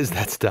 Yeah, what is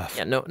that stuff?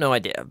 Yeah, no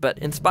idea. But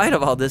in spite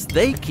of all this,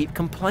 they keep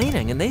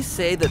complaining, and they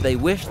say that they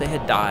wish they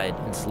had died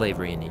in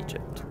slavery in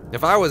Egypt.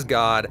 If I was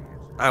God,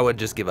 I would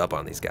just give up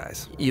on these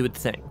guys. You would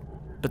think.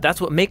 But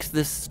that's what makes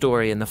this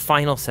story in the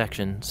final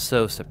section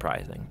so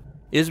surprising.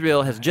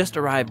 Israel has just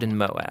arrived in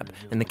Moab,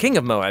 and the king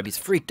of Moab, he's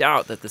freaked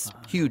out that this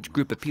huge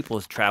group of people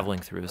is traveling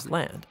through his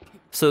land.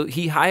 So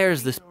he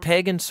hires this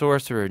pagan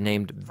sorcerer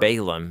named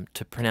Balaam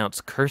to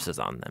pronounce curses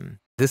on them.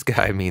 This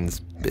guy means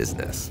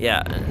business.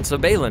 Yeah, and so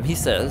Balaam, he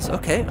says,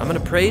 okay, I'm going to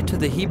pray to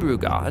the Hebrew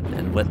God,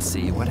 and let's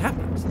see what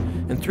happens.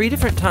 And 3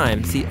 different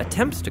times he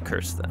attempts to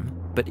curse them,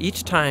 but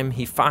each time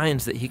he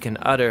finds that he can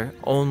utter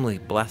only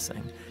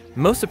blessing.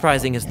 Most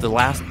surprising is the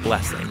last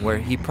blessing, where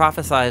he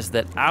prophesies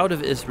that out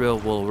of Israel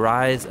will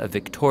rise a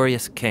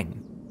victorious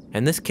king.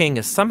 And this king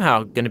is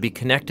somehow going to be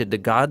connected to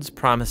God's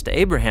promise to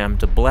Abraham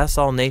to bless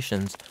all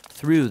nations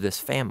through this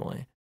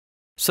family.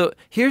 So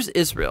here's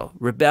Israel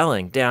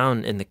rebelling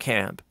down in the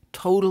camp,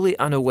 totally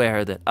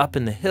unaware that up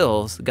in the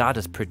hills, God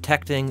is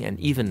protecting and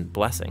even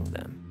blessing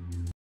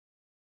them.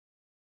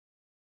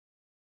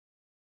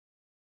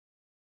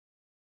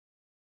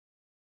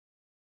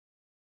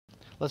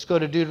 Let's go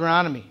to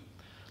Deuteronomy.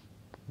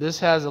 This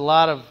has a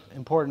lot of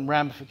important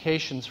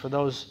ramifications for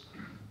those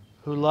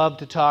who love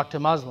to talk to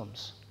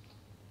Muslims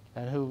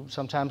and who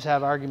sometimes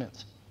have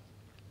arguments.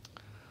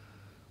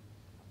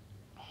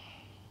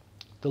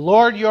 The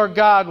Lord your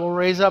God will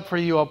raise up for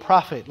you a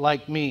prophet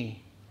like me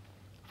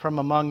from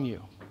among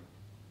you,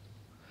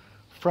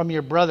 from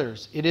your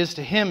brothers. It is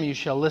to him you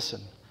shall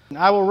listen. And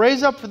I will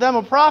raise up for them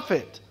a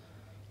prophet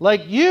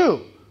like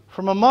you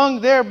from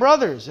among their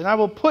brothers, and I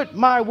will put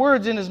my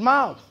words in his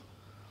mouth,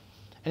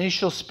 and he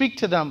shall speak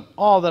to them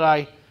all that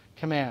I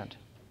command.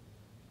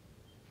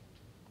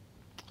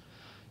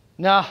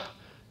 Now,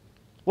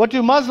 what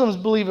do Muslims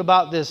believe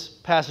about this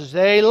passage?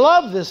 They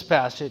love this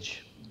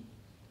passage,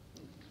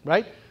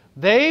 right?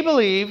 They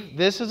believe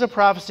this is a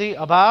prophecy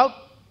about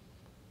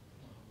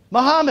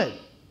Muhammad.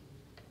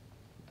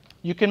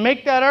 You can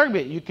make that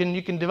argument. You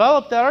can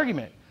develop that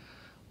argument.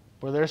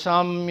 Were there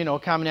some,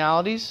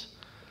 commonalities?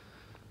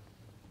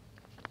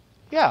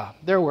 Yeah,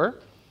 there were.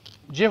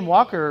 Jim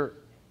Walker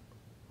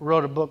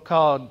wrote a book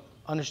called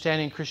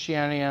Understanding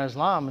Christianity and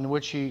Islam, in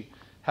which he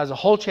has a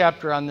whole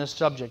chapter on this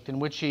subject, in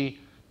which he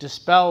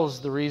dispels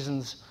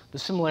the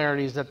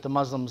similarities that the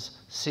Muslims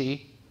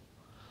see,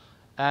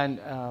 and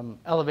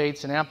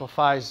elevates and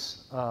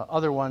amplifies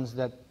other ones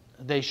that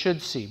they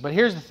should see. But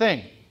here's the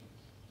thing.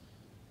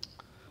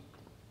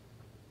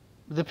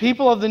 The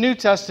people of the New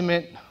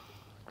Testament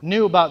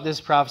knew about this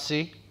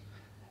prophecy,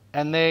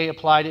 and they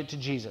applied it to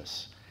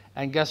Jesus.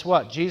 And guess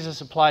what?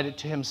 Jesus applied it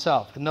to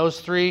himself. In those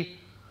 3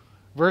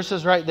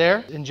 verses right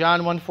there, in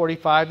John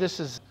 1:45, this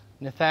is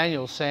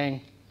Nathanael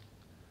saying,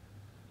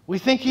 we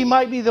think he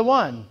might be the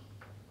one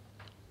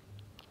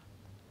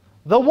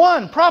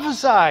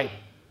prophesied,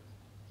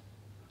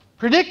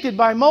 predicted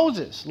by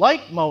Moses,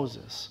 like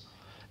Moses.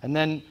 And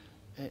then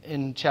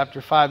in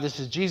chapter 5, this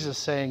is Jesus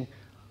saying,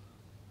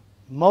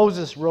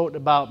 Moses wrote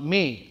about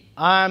me.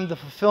 I'm the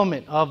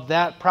fulfillment of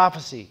that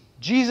prophecy.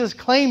 Jesus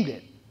claimed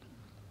it.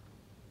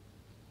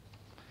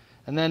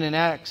 And then in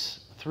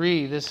Acts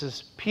 3, this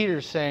is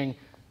Peter saying,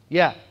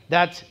 yeah,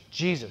 that's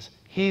Jesus.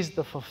 He's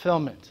the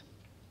fulfillment.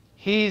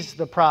 He's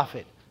the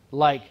prophet,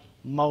 like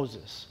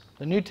Moses.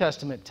 The New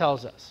Testament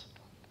tells us.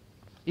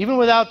 Even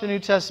without the New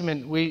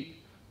Testament, we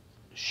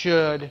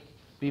should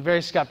be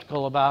very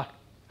skeptical about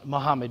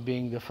Muhammad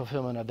being the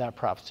fulfillment of that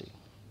prophecy.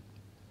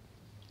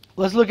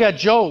 Let's look at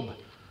Job.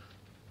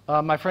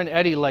 My friend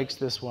Eddie likes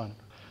this one.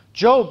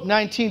 Job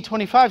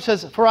 19:25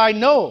 says, for I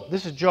know,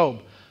 this is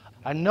Job,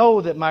 I know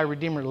that my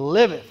Redeemer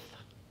liveth,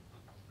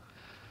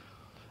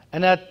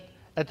 and at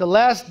the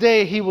last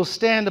day he will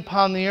stand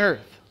upon the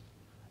earth.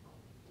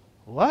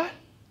 What?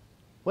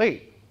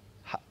 Wait,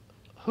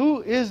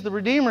 who is the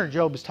Redeemer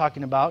Job is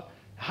talking about?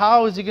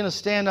 How is he going to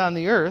stand on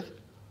the earth?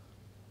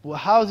 Well,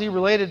 how is he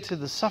related to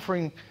the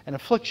suffering and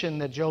affliction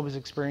that Job is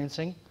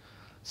experiencing?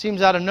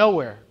 Seems out of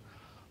nowhere.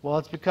 Well,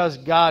 it's because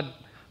God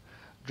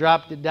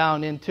dropped it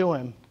down into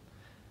him.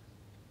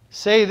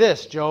 Say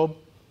this, Job.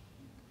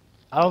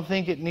 I don't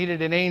think it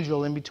needed an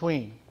angel in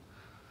between.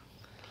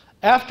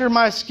 After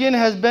my skin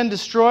has been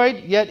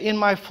destroyed, yet in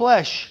my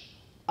flesh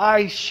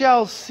I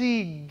shall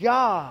see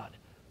God.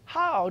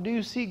 How do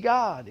you see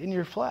God in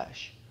your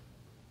flesh?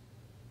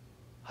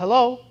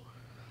 Hello?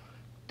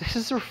 This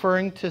is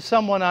referring to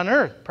someone on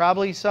earth,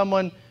 probably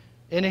someone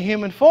in a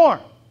human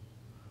form,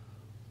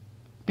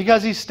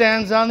 because he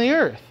stands on the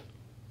earth.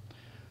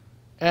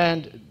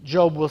 And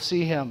Job will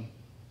see him.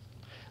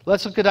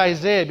 Let's look at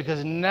Isaiah,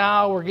 because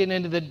now we're getting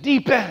into the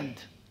deep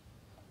end.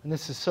 And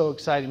this is so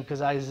exciting,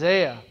 because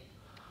Isaiah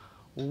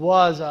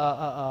was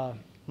I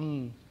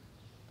want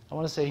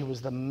to say he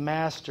was the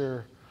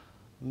master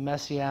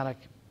messianic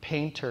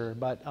painter,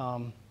 but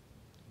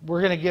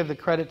we're going to give the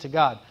credit to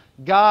God.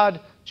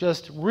 God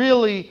just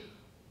really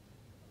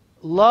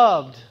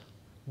loved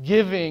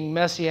giving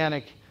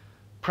messianic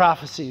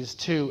prophecies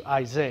to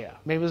Isaiah.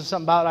 Maybe it was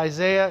something about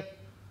Isaiah,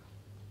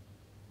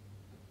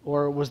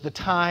 or it was the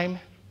time.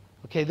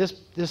 Okay, this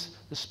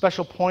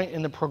special point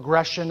in the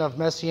progression of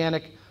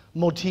messianic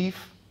motif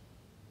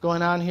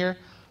going on here,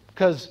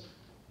 because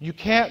you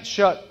can't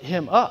shut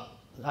him up.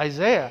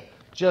 Isaiah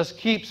just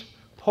keeps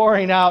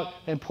pouring out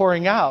and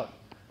pouring out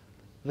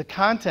the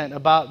content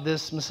about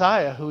this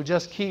Messiah who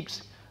just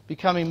keeps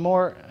becoming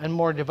more and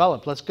more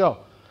developed. Let's go.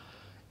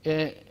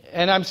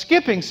 And I'm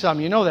skipping some,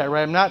 you know that,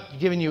 right? I'm not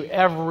giving you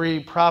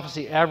every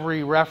prophecy,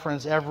 every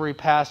reference, every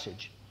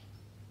passage.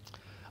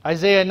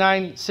 Isaiah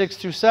 9, 6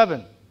 through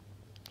 7.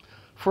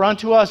 For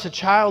unto us a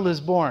child is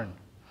born,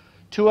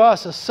 to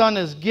us a son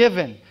is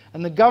given,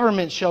 and the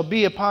government shall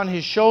be upon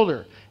his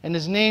shoulder, and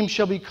his name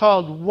shall be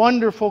called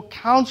Wonderful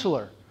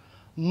Counselor,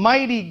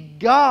 Mighty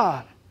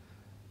God,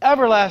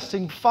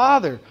 Everlasting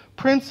Father,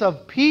 Prince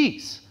of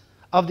Peace.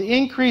 Of the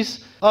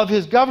increase of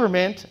his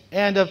government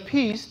and of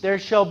peace there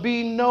shall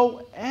be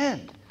no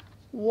end.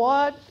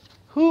 What?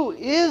 Who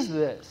is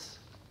this?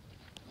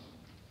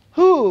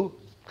 Who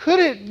could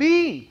it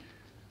be?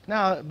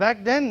 Now,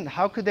 back then,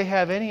 how could they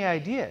have any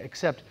idea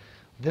except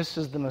this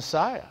is the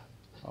Messiah?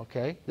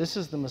 Okay? This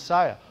is the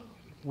Messiah.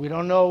 We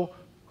don't know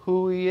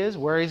who he is,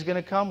 where he's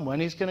going to come, when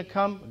he's going to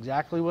come,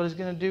 exactly what he's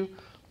going to do.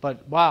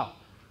 But wow,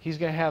 he's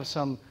going to have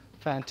some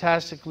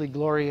fantastically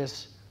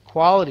glorious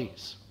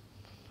qualities.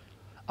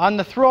 On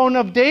the throne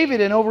of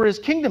David and over his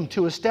kingdom,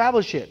 to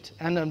establish it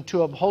and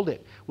to uphold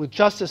it with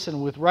justice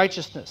and with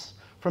righteousness.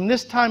 From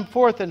this time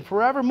forth and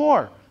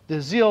forevermore,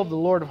 the zeal of the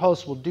Lord of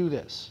hosts will do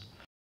this.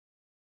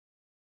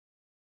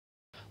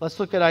 Let's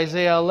look at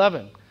Isaiah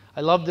 11.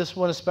 I love this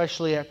one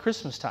especially at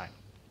Christmas time.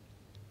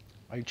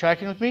 Are you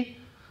tracking with me?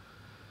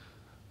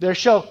 There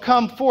shall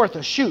come forth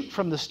a shoot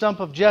from the stump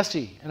of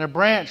Jesse, and a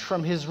branch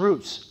from his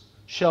roots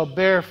shall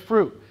bear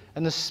fruit.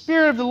 And the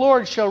Spirit of the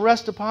Lord shall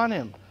rest upon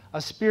him, a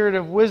spirit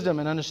of wisdom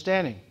and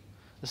understanding,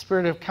 the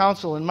spirit of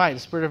counsel and might, the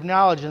spirit of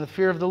knowledge and the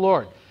fear of the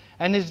Lord.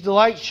 And his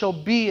delight shall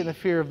be in the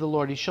fear of the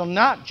Lord. He shall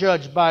not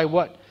judge by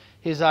what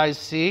his eyes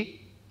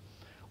see,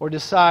 or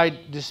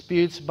decide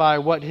disputes by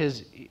what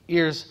his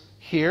ears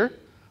hear,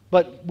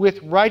 but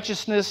with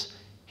righteousness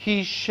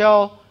he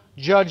shall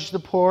judge the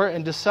poor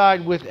and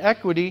decide with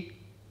equity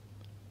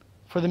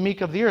for the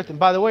meek of the earth. And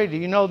by the way, do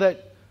you know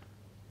that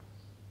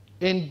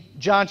in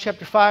John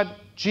chapter 5,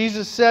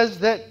 Jesus says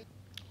that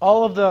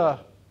all of the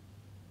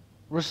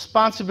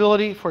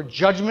responsibility for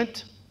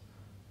judgment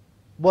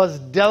was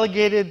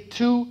delegated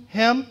to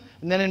him.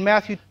 And then in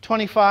Matthew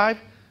 25,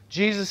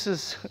 Jesus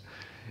is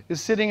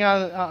sitting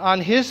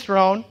on his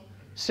throne,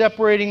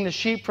 separating the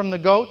sheep from the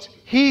goats.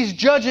 He's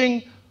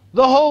judging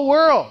the whole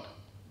world.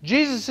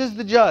 Jesus is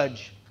the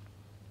judge.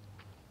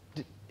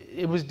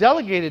 It was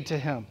delegated to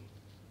him.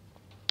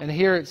 And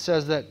here it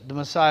says that the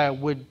Messiah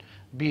would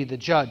be the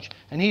judge.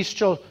 And he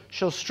shall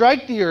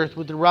strike the earth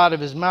with the rod of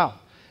his mouth,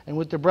 and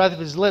with the breath of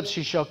his lips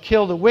he shall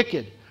kill the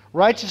wicked.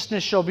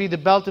 Righteousness shall be the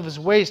belt of his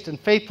waist, and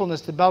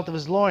faithfulness the belt of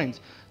his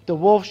loins. The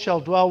wolf shall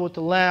dwell with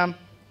the lamb,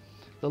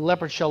 the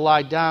leopard shall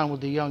lie down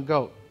with the young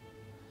goat.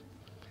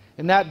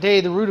 In that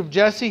day the root of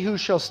Jesse, who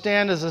shall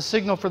stand as a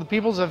signal for the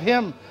peoples, of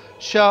him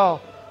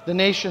shall the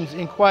nations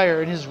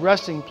inquire, and his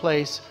resting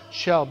place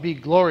shall be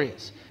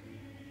glorious.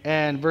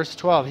 And verse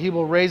 12, he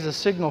will raise a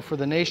signal for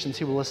the nations.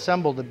 He will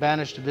assemble the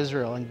banished of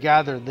Israel and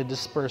gather the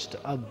dispersed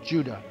of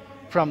Judah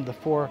from the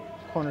four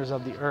corners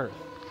of the earth.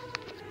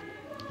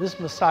 This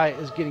Messiah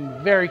is getting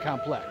very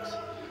complex.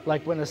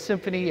 Like when a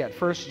symphony at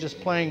first is just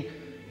playing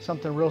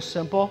something real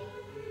simple.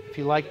 If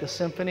you like the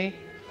symphony,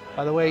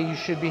 by the way, you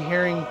should be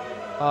hearing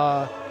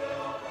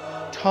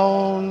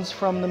tones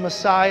from the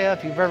Messiah.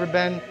 If you've ever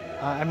been,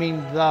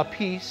 the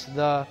piece,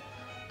 the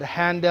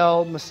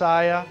Handel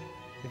Messiah.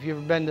 If you've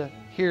ever been to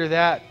hear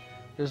that,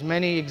 there's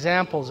many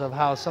examples of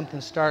how something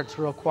starts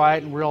real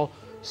quiet and real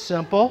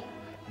simple,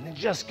 and it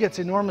just gets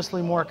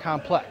enormously more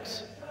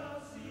complex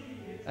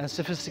and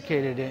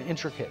sophisticated and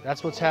intricate.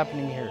 That's what's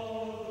happening here.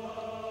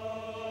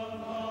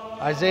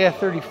 Isaiah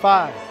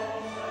 35.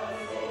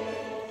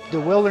 The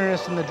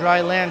wilderness and the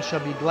dry land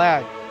shall be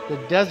glad. The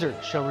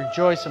desert shall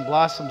rejoice and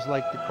blossoms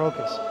like the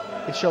crocus.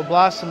 It shall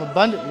blossom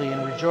abundantly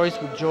and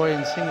rejoice with joy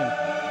and singing.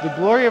 The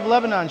glory of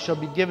Lebanon shall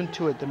be given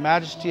to it, the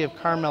majesty of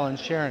Carmel and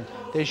Sharon.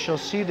 They shall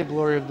see the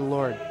glory of the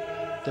Lord,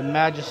 the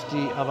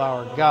majesty of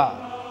our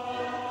God.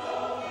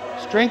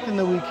 Strengthen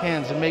the weak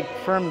hands and make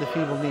firm the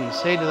feeble knees.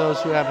 Say to those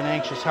who have an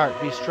anxious heart,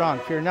 be strong,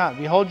 fear not.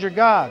 Behold, your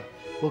God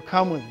will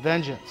come with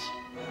vengeance,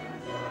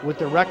 with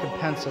the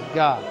recompense of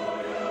God.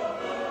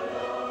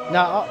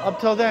 Now, up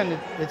till then,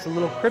 it's a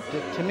little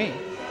cryptic to me.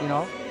 You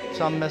know,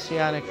 some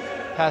messianic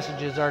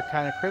passages are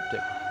kind of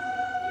cryptic.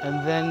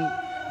 And then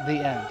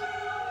the end.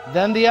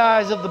 Then the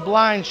eyes of the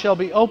blind shall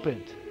be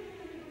opened,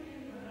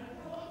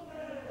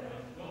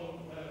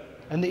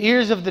 and the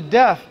ears of the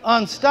deaf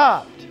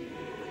unstopped.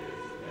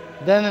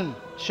 Then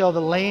shall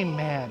the lame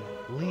man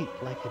leap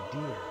like a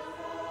deer,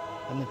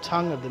 and the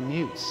tongue of the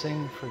mute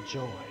sing for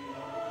joy.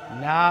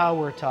 Now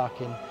we're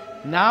talking.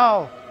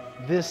 Now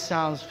this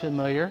sounds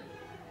familiar.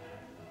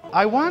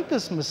 I want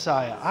this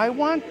Messiah. I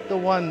want the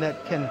one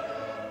that can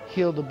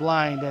heal the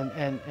blind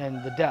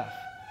and the deaf.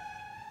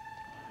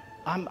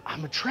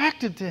 I'm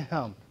attracted to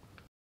him.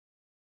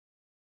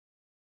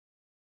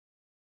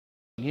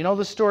 You know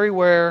the story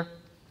where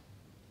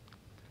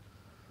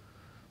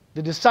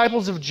the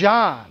disciples of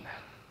John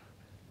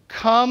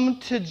come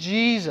to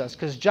Jesus,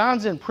 because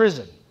John's in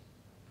prison.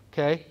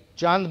 Okay?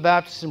 John the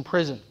Baptist is in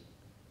prison.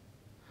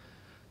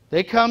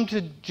 They come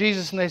to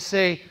Jesus and they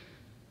say,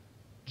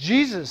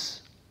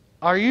 Jesus,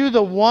 are you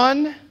the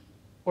one,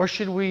 or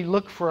should we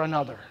look for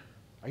another?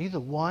 Are you the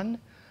one?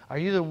 Are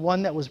you the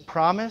one that was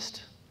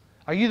promised?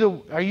 Are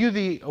you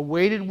the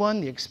awaited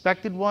one, the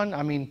expected one?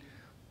 I mean,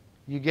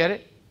 you get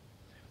it?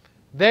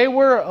 They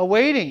were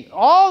awaiting,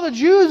 all the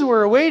Jews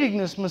were awaiting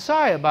this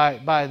Messiah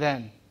by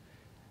then.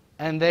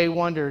 And they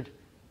wondered,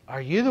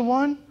 are you the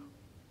one?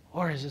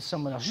 Or is it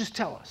someone else? Just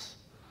tell us.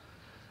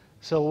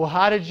 So well,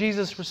 how did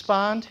Jesus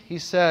respond? He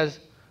says,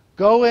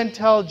 go and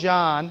tell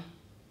John.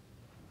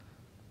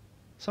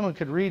 Someone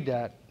could read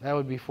that. That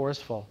would be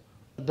forceful.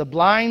 The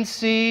blind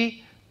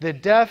see, the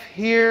deaf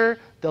hear,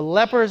 the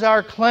lepers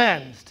are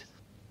cleansed.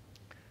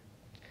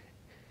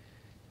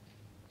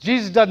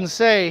 Jesus doesn't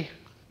say,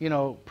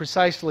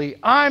 precisely,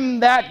 I'm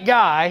that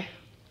guy.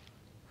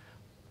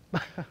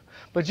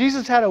 But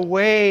Jesus had a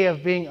way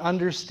of being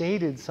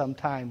understated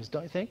sometimes,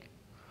 don't you think?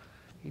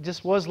 He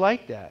just was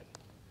like that.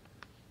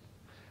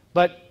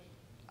 But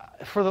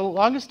for the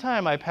longest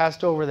time I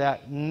passed over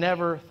that,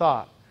 never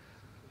thought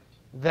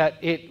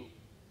that it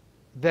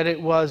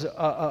was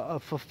a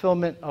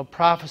fulfillment of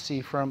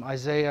prophecy from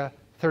Isaiah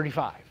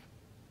 35.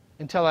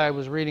 Until I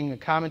was reading a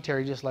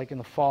commentary just like in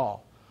the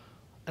fall.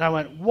 And I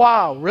went,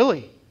 wow,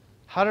 really?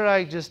 How did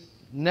I just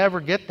never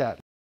get that?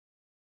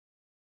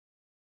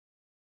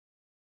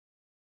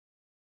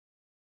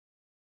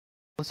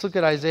 Let's look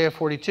at Isaiah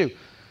 42.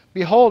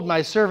 Behold,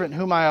 my servant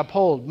whom I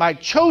uphold, my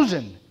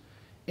chosen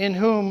in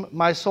whom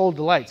my soul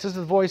delights. This is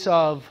the voice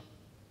of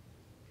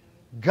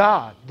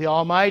God, the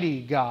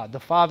Almighty God, the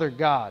Father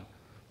God.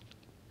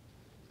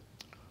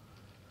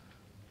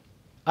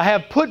 I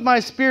have put my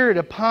spirit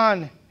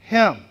upon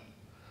him.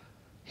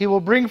 He will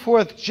bring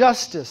forth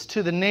justice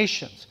to the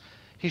nations.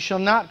 He shall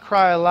not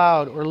cry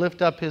aloud or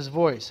lift up his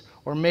voice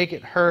or make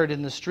it heard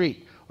in the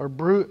street. Or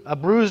a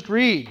bruised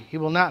reed he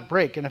will not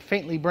break, and a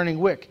faintly burning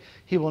wick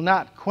he will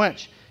not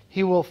quench.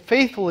 He will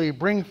faithfully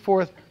bring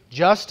forth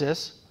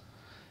justice.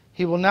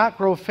 He will not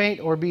grow faint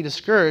or be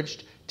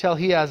discouraged till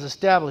he has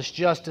established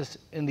justice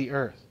in the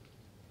earth.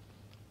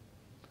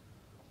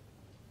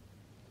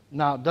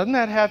 Now, doesn't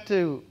that have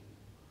to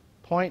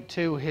point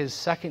to his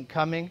second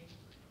coming,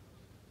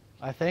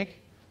 I think?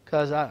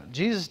 Because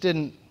Jesus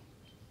didn't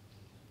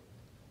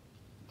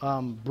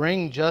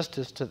bring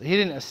justice to... He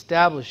didn't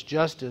establish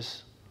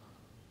justice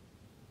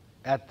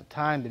at the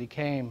time that he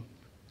came.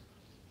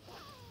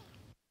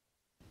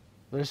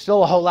 There's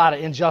still a whole lot of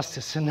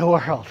injustice in the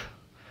world,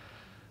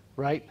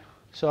 right?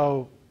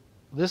 So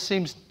this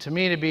seems to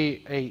me to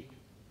be a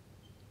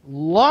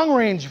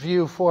long-range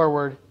view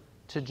forward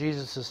to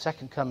Jesus'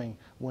 second coming,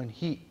 when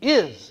he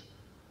is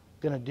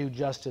going to do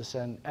justice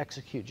and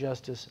execute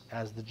justice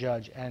as the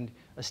judge and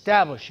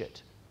establish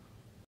it.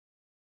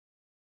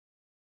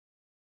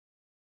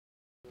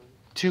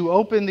 To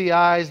open the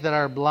eyes that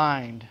are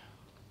blind,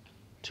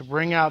 to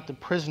bring out the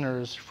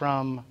prisoners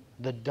from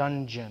the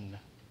dungeon,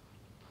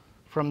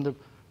 from the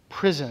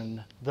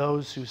prison,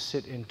 those who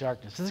sit in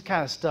darkness. This is the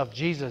kind of stuff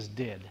Jesus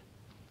did.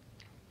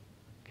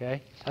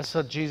 Okay? That's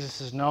what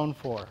Jesus is known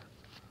for.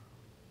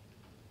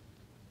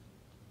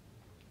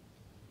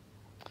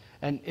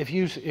 And if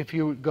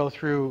you go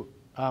through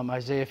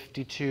Isaiah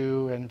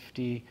 52 and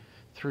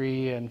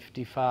 53 and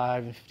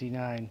 55 and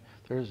 59,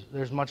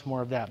 there's much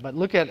more of that. But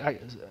look at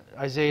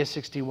Isaiah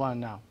 61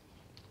 now.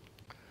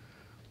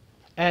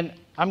 And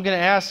I'm going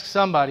to ask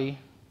somebody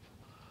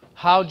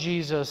how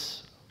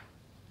Jesus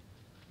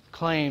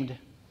claimed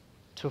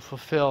to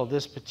fulfill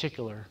this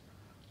particular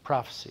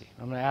prophecy.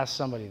 I'm going to ask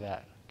somebody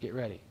that. Get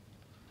ready.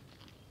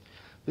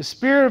 The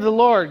Spirit of the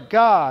Lord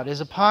God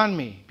is upon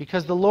me,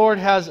 because the Lord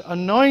has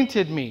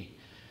anointed me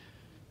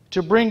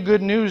to bring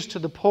good news to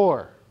the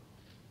poor.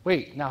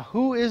 Wait, now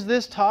who is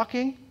this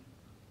talking?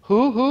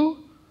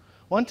 Who?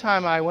 One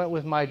time I went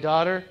with my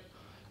daughter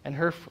and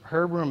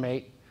her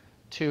roommate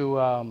to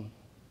an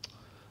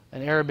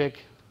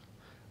Arabic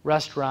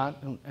restaurant,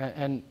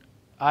 and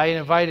I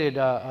invited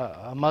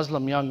a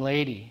Muslim young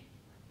lady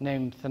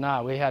named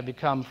Thana. We had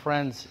become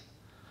friends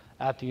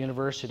at the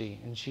university,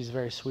 and she's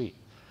very sweet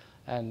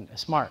and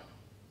smart.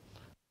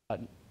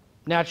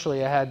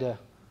 Naturally, I had to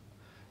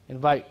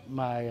invite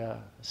my,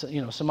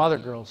 some other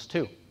girls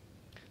too.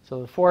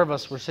 So the four of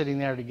us were sitting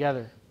there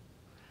together,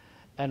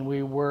 and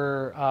we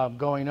were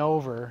going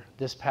over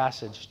this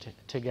passage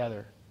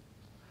together.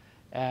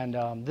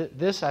 And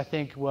this, I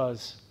think,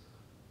 was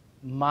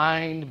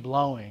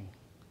mind-blowing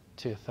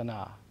to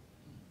Thana.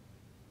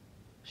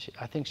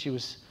 I think she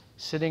was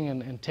sitting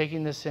and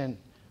taking this in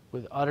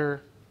with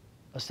utter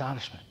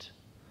astonishment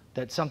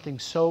that something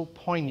so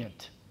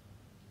poignant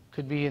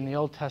could be in the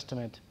Old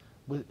Testament,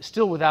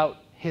 still without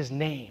his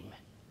name.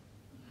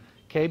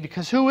 Okay,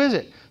 because who is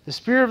it? The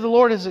Spirit of the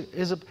Lord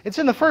it's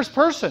in the first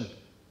person.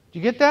 Do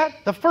you get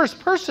that? The first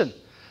person.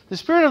 The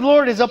Spirit of the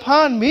Lord is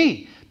upon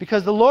me,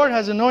 because the Lord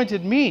has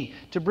anointed me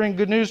to bring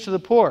good news to the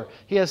poor.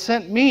 He has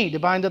sent me to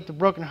bind up the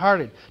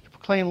brokenhearted, to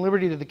proclaim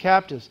liberty to the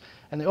captives,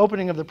 and the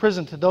opening of the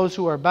prison to those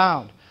who are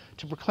bound,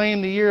 to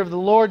proclaim the year of the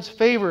Lord's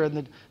favor and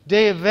the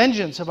day of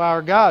vengeance of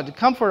our God, to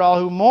comfort all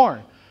who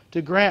mourn,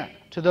 to grant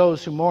to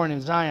those who mourn in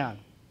Zion,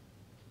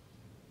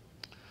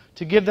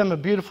 to give them a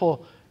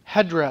beautiful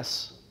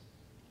headdress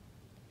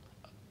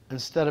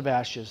instead of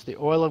ashes, the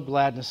oil of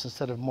gladness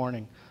instead of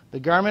mourning, the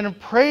garment of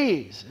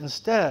praise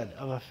instead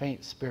of a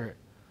faint spirit,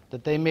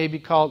 that they may be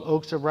called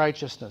oaks of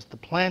righteousness, the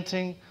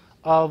planting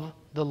of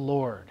the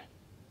Lord.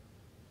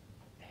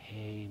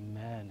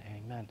 Amen,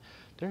 amen.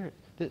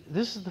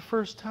 This is the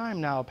first time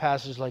now a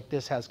passage like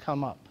this has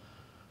come up.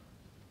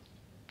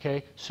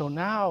 Okay, so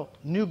now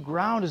new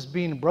ground is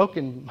being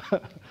broken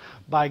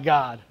by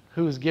God,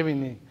 who is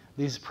giving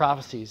these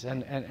prophecies,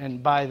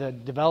 and by the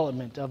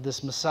development of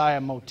this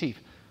Messiah motif.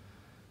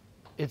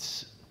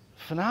 It's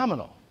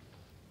phenomenal.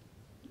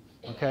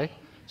 Okay,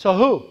 so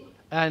who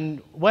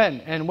and when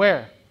and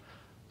where?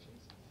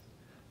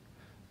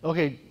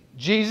 Okay,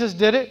 Jesus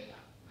did it.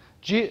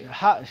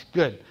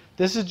 Good.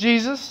 This is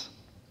Jesus.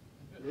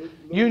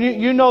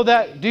 You know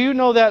that. Do you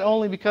know that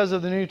only because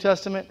of the New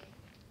Testament?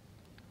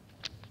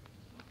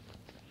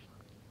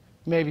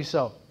 Maybe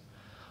so.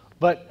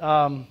 But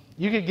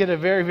you could get a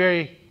very,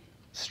 very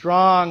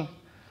strong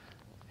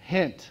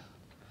hint,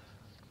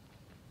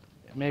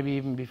 maybe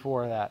even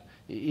before that,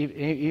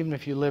 even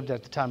if you lived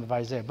at the time of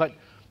Isaiah. But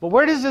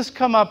where does this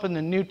come up in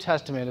the New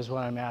Testament is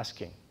what I'm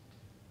asking.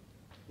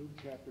 Luke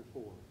chapter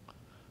 4.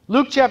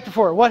 Luke chapter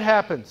 4. What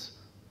happens?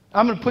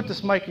 I'm going to put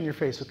this mic in your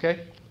face,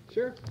 okay?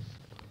 Sure.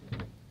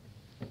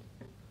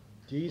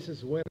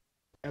 Jesus went,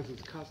 as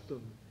is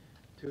custom,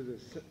 to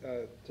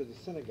the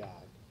synagogue.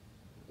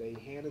 They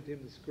handed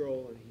him the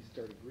scroll and he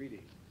started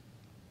reading.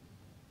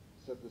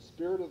 He said, "The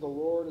Spirit of the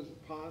Lord is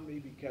upon me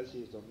because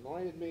he has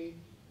anointed me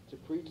to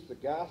preach the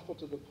gospel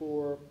to the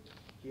poor.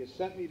 He has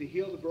sent me to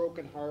heal the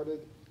brokenhearted,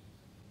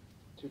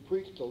 to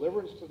preach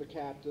deliverance to the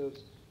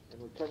captives,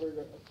 and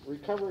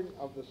recovering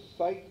of the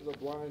sight to the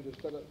blind,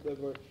 to set up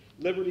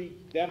liberty,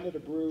 them that are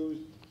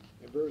bruised."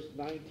 In verse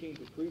 19,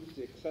 to preach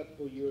the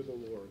acceptable year of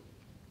the Lord.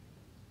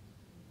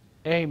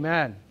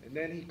 Amen. And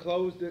then he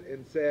closed it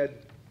and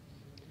said,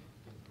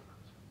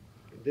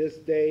 "This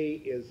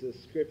day is the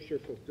scripture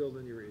fulfilled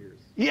in your ears."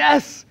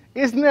 Yes!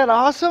 Isn't that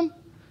awesome?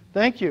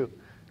 Thank you.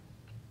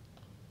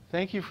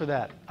 Thank you for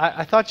that.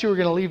 I thought you were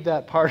going to leave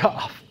that part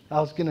off.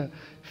 I was going to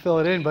fill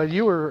it in, but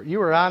you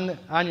were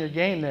on your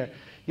game there.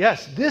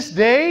 Yes, this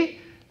day,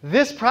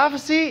 this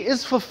prophecy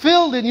is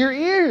fulfilled in your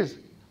ears.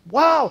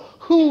 Wow!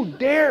 Who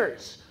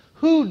dares?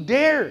 Who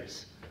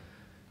dares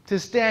to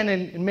stand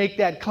and make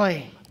that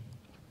claim?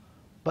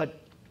 But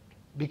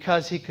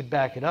because he could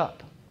back it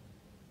up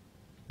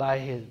by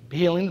his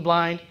healing the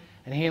blind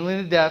and healing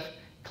the deaf,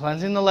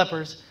 cleansing the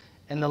lepers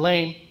and the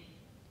lame,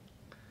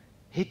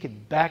 he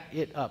could back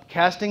it up.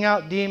 Casting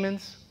out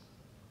demons,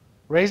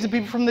 raising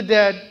people from the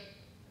dead.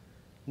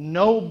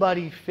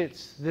 Nobody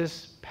fits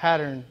this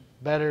pattern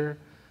better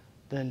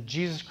than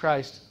Jesus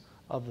Christ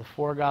of the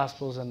four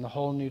Gospels and the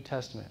whole New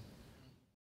Testament.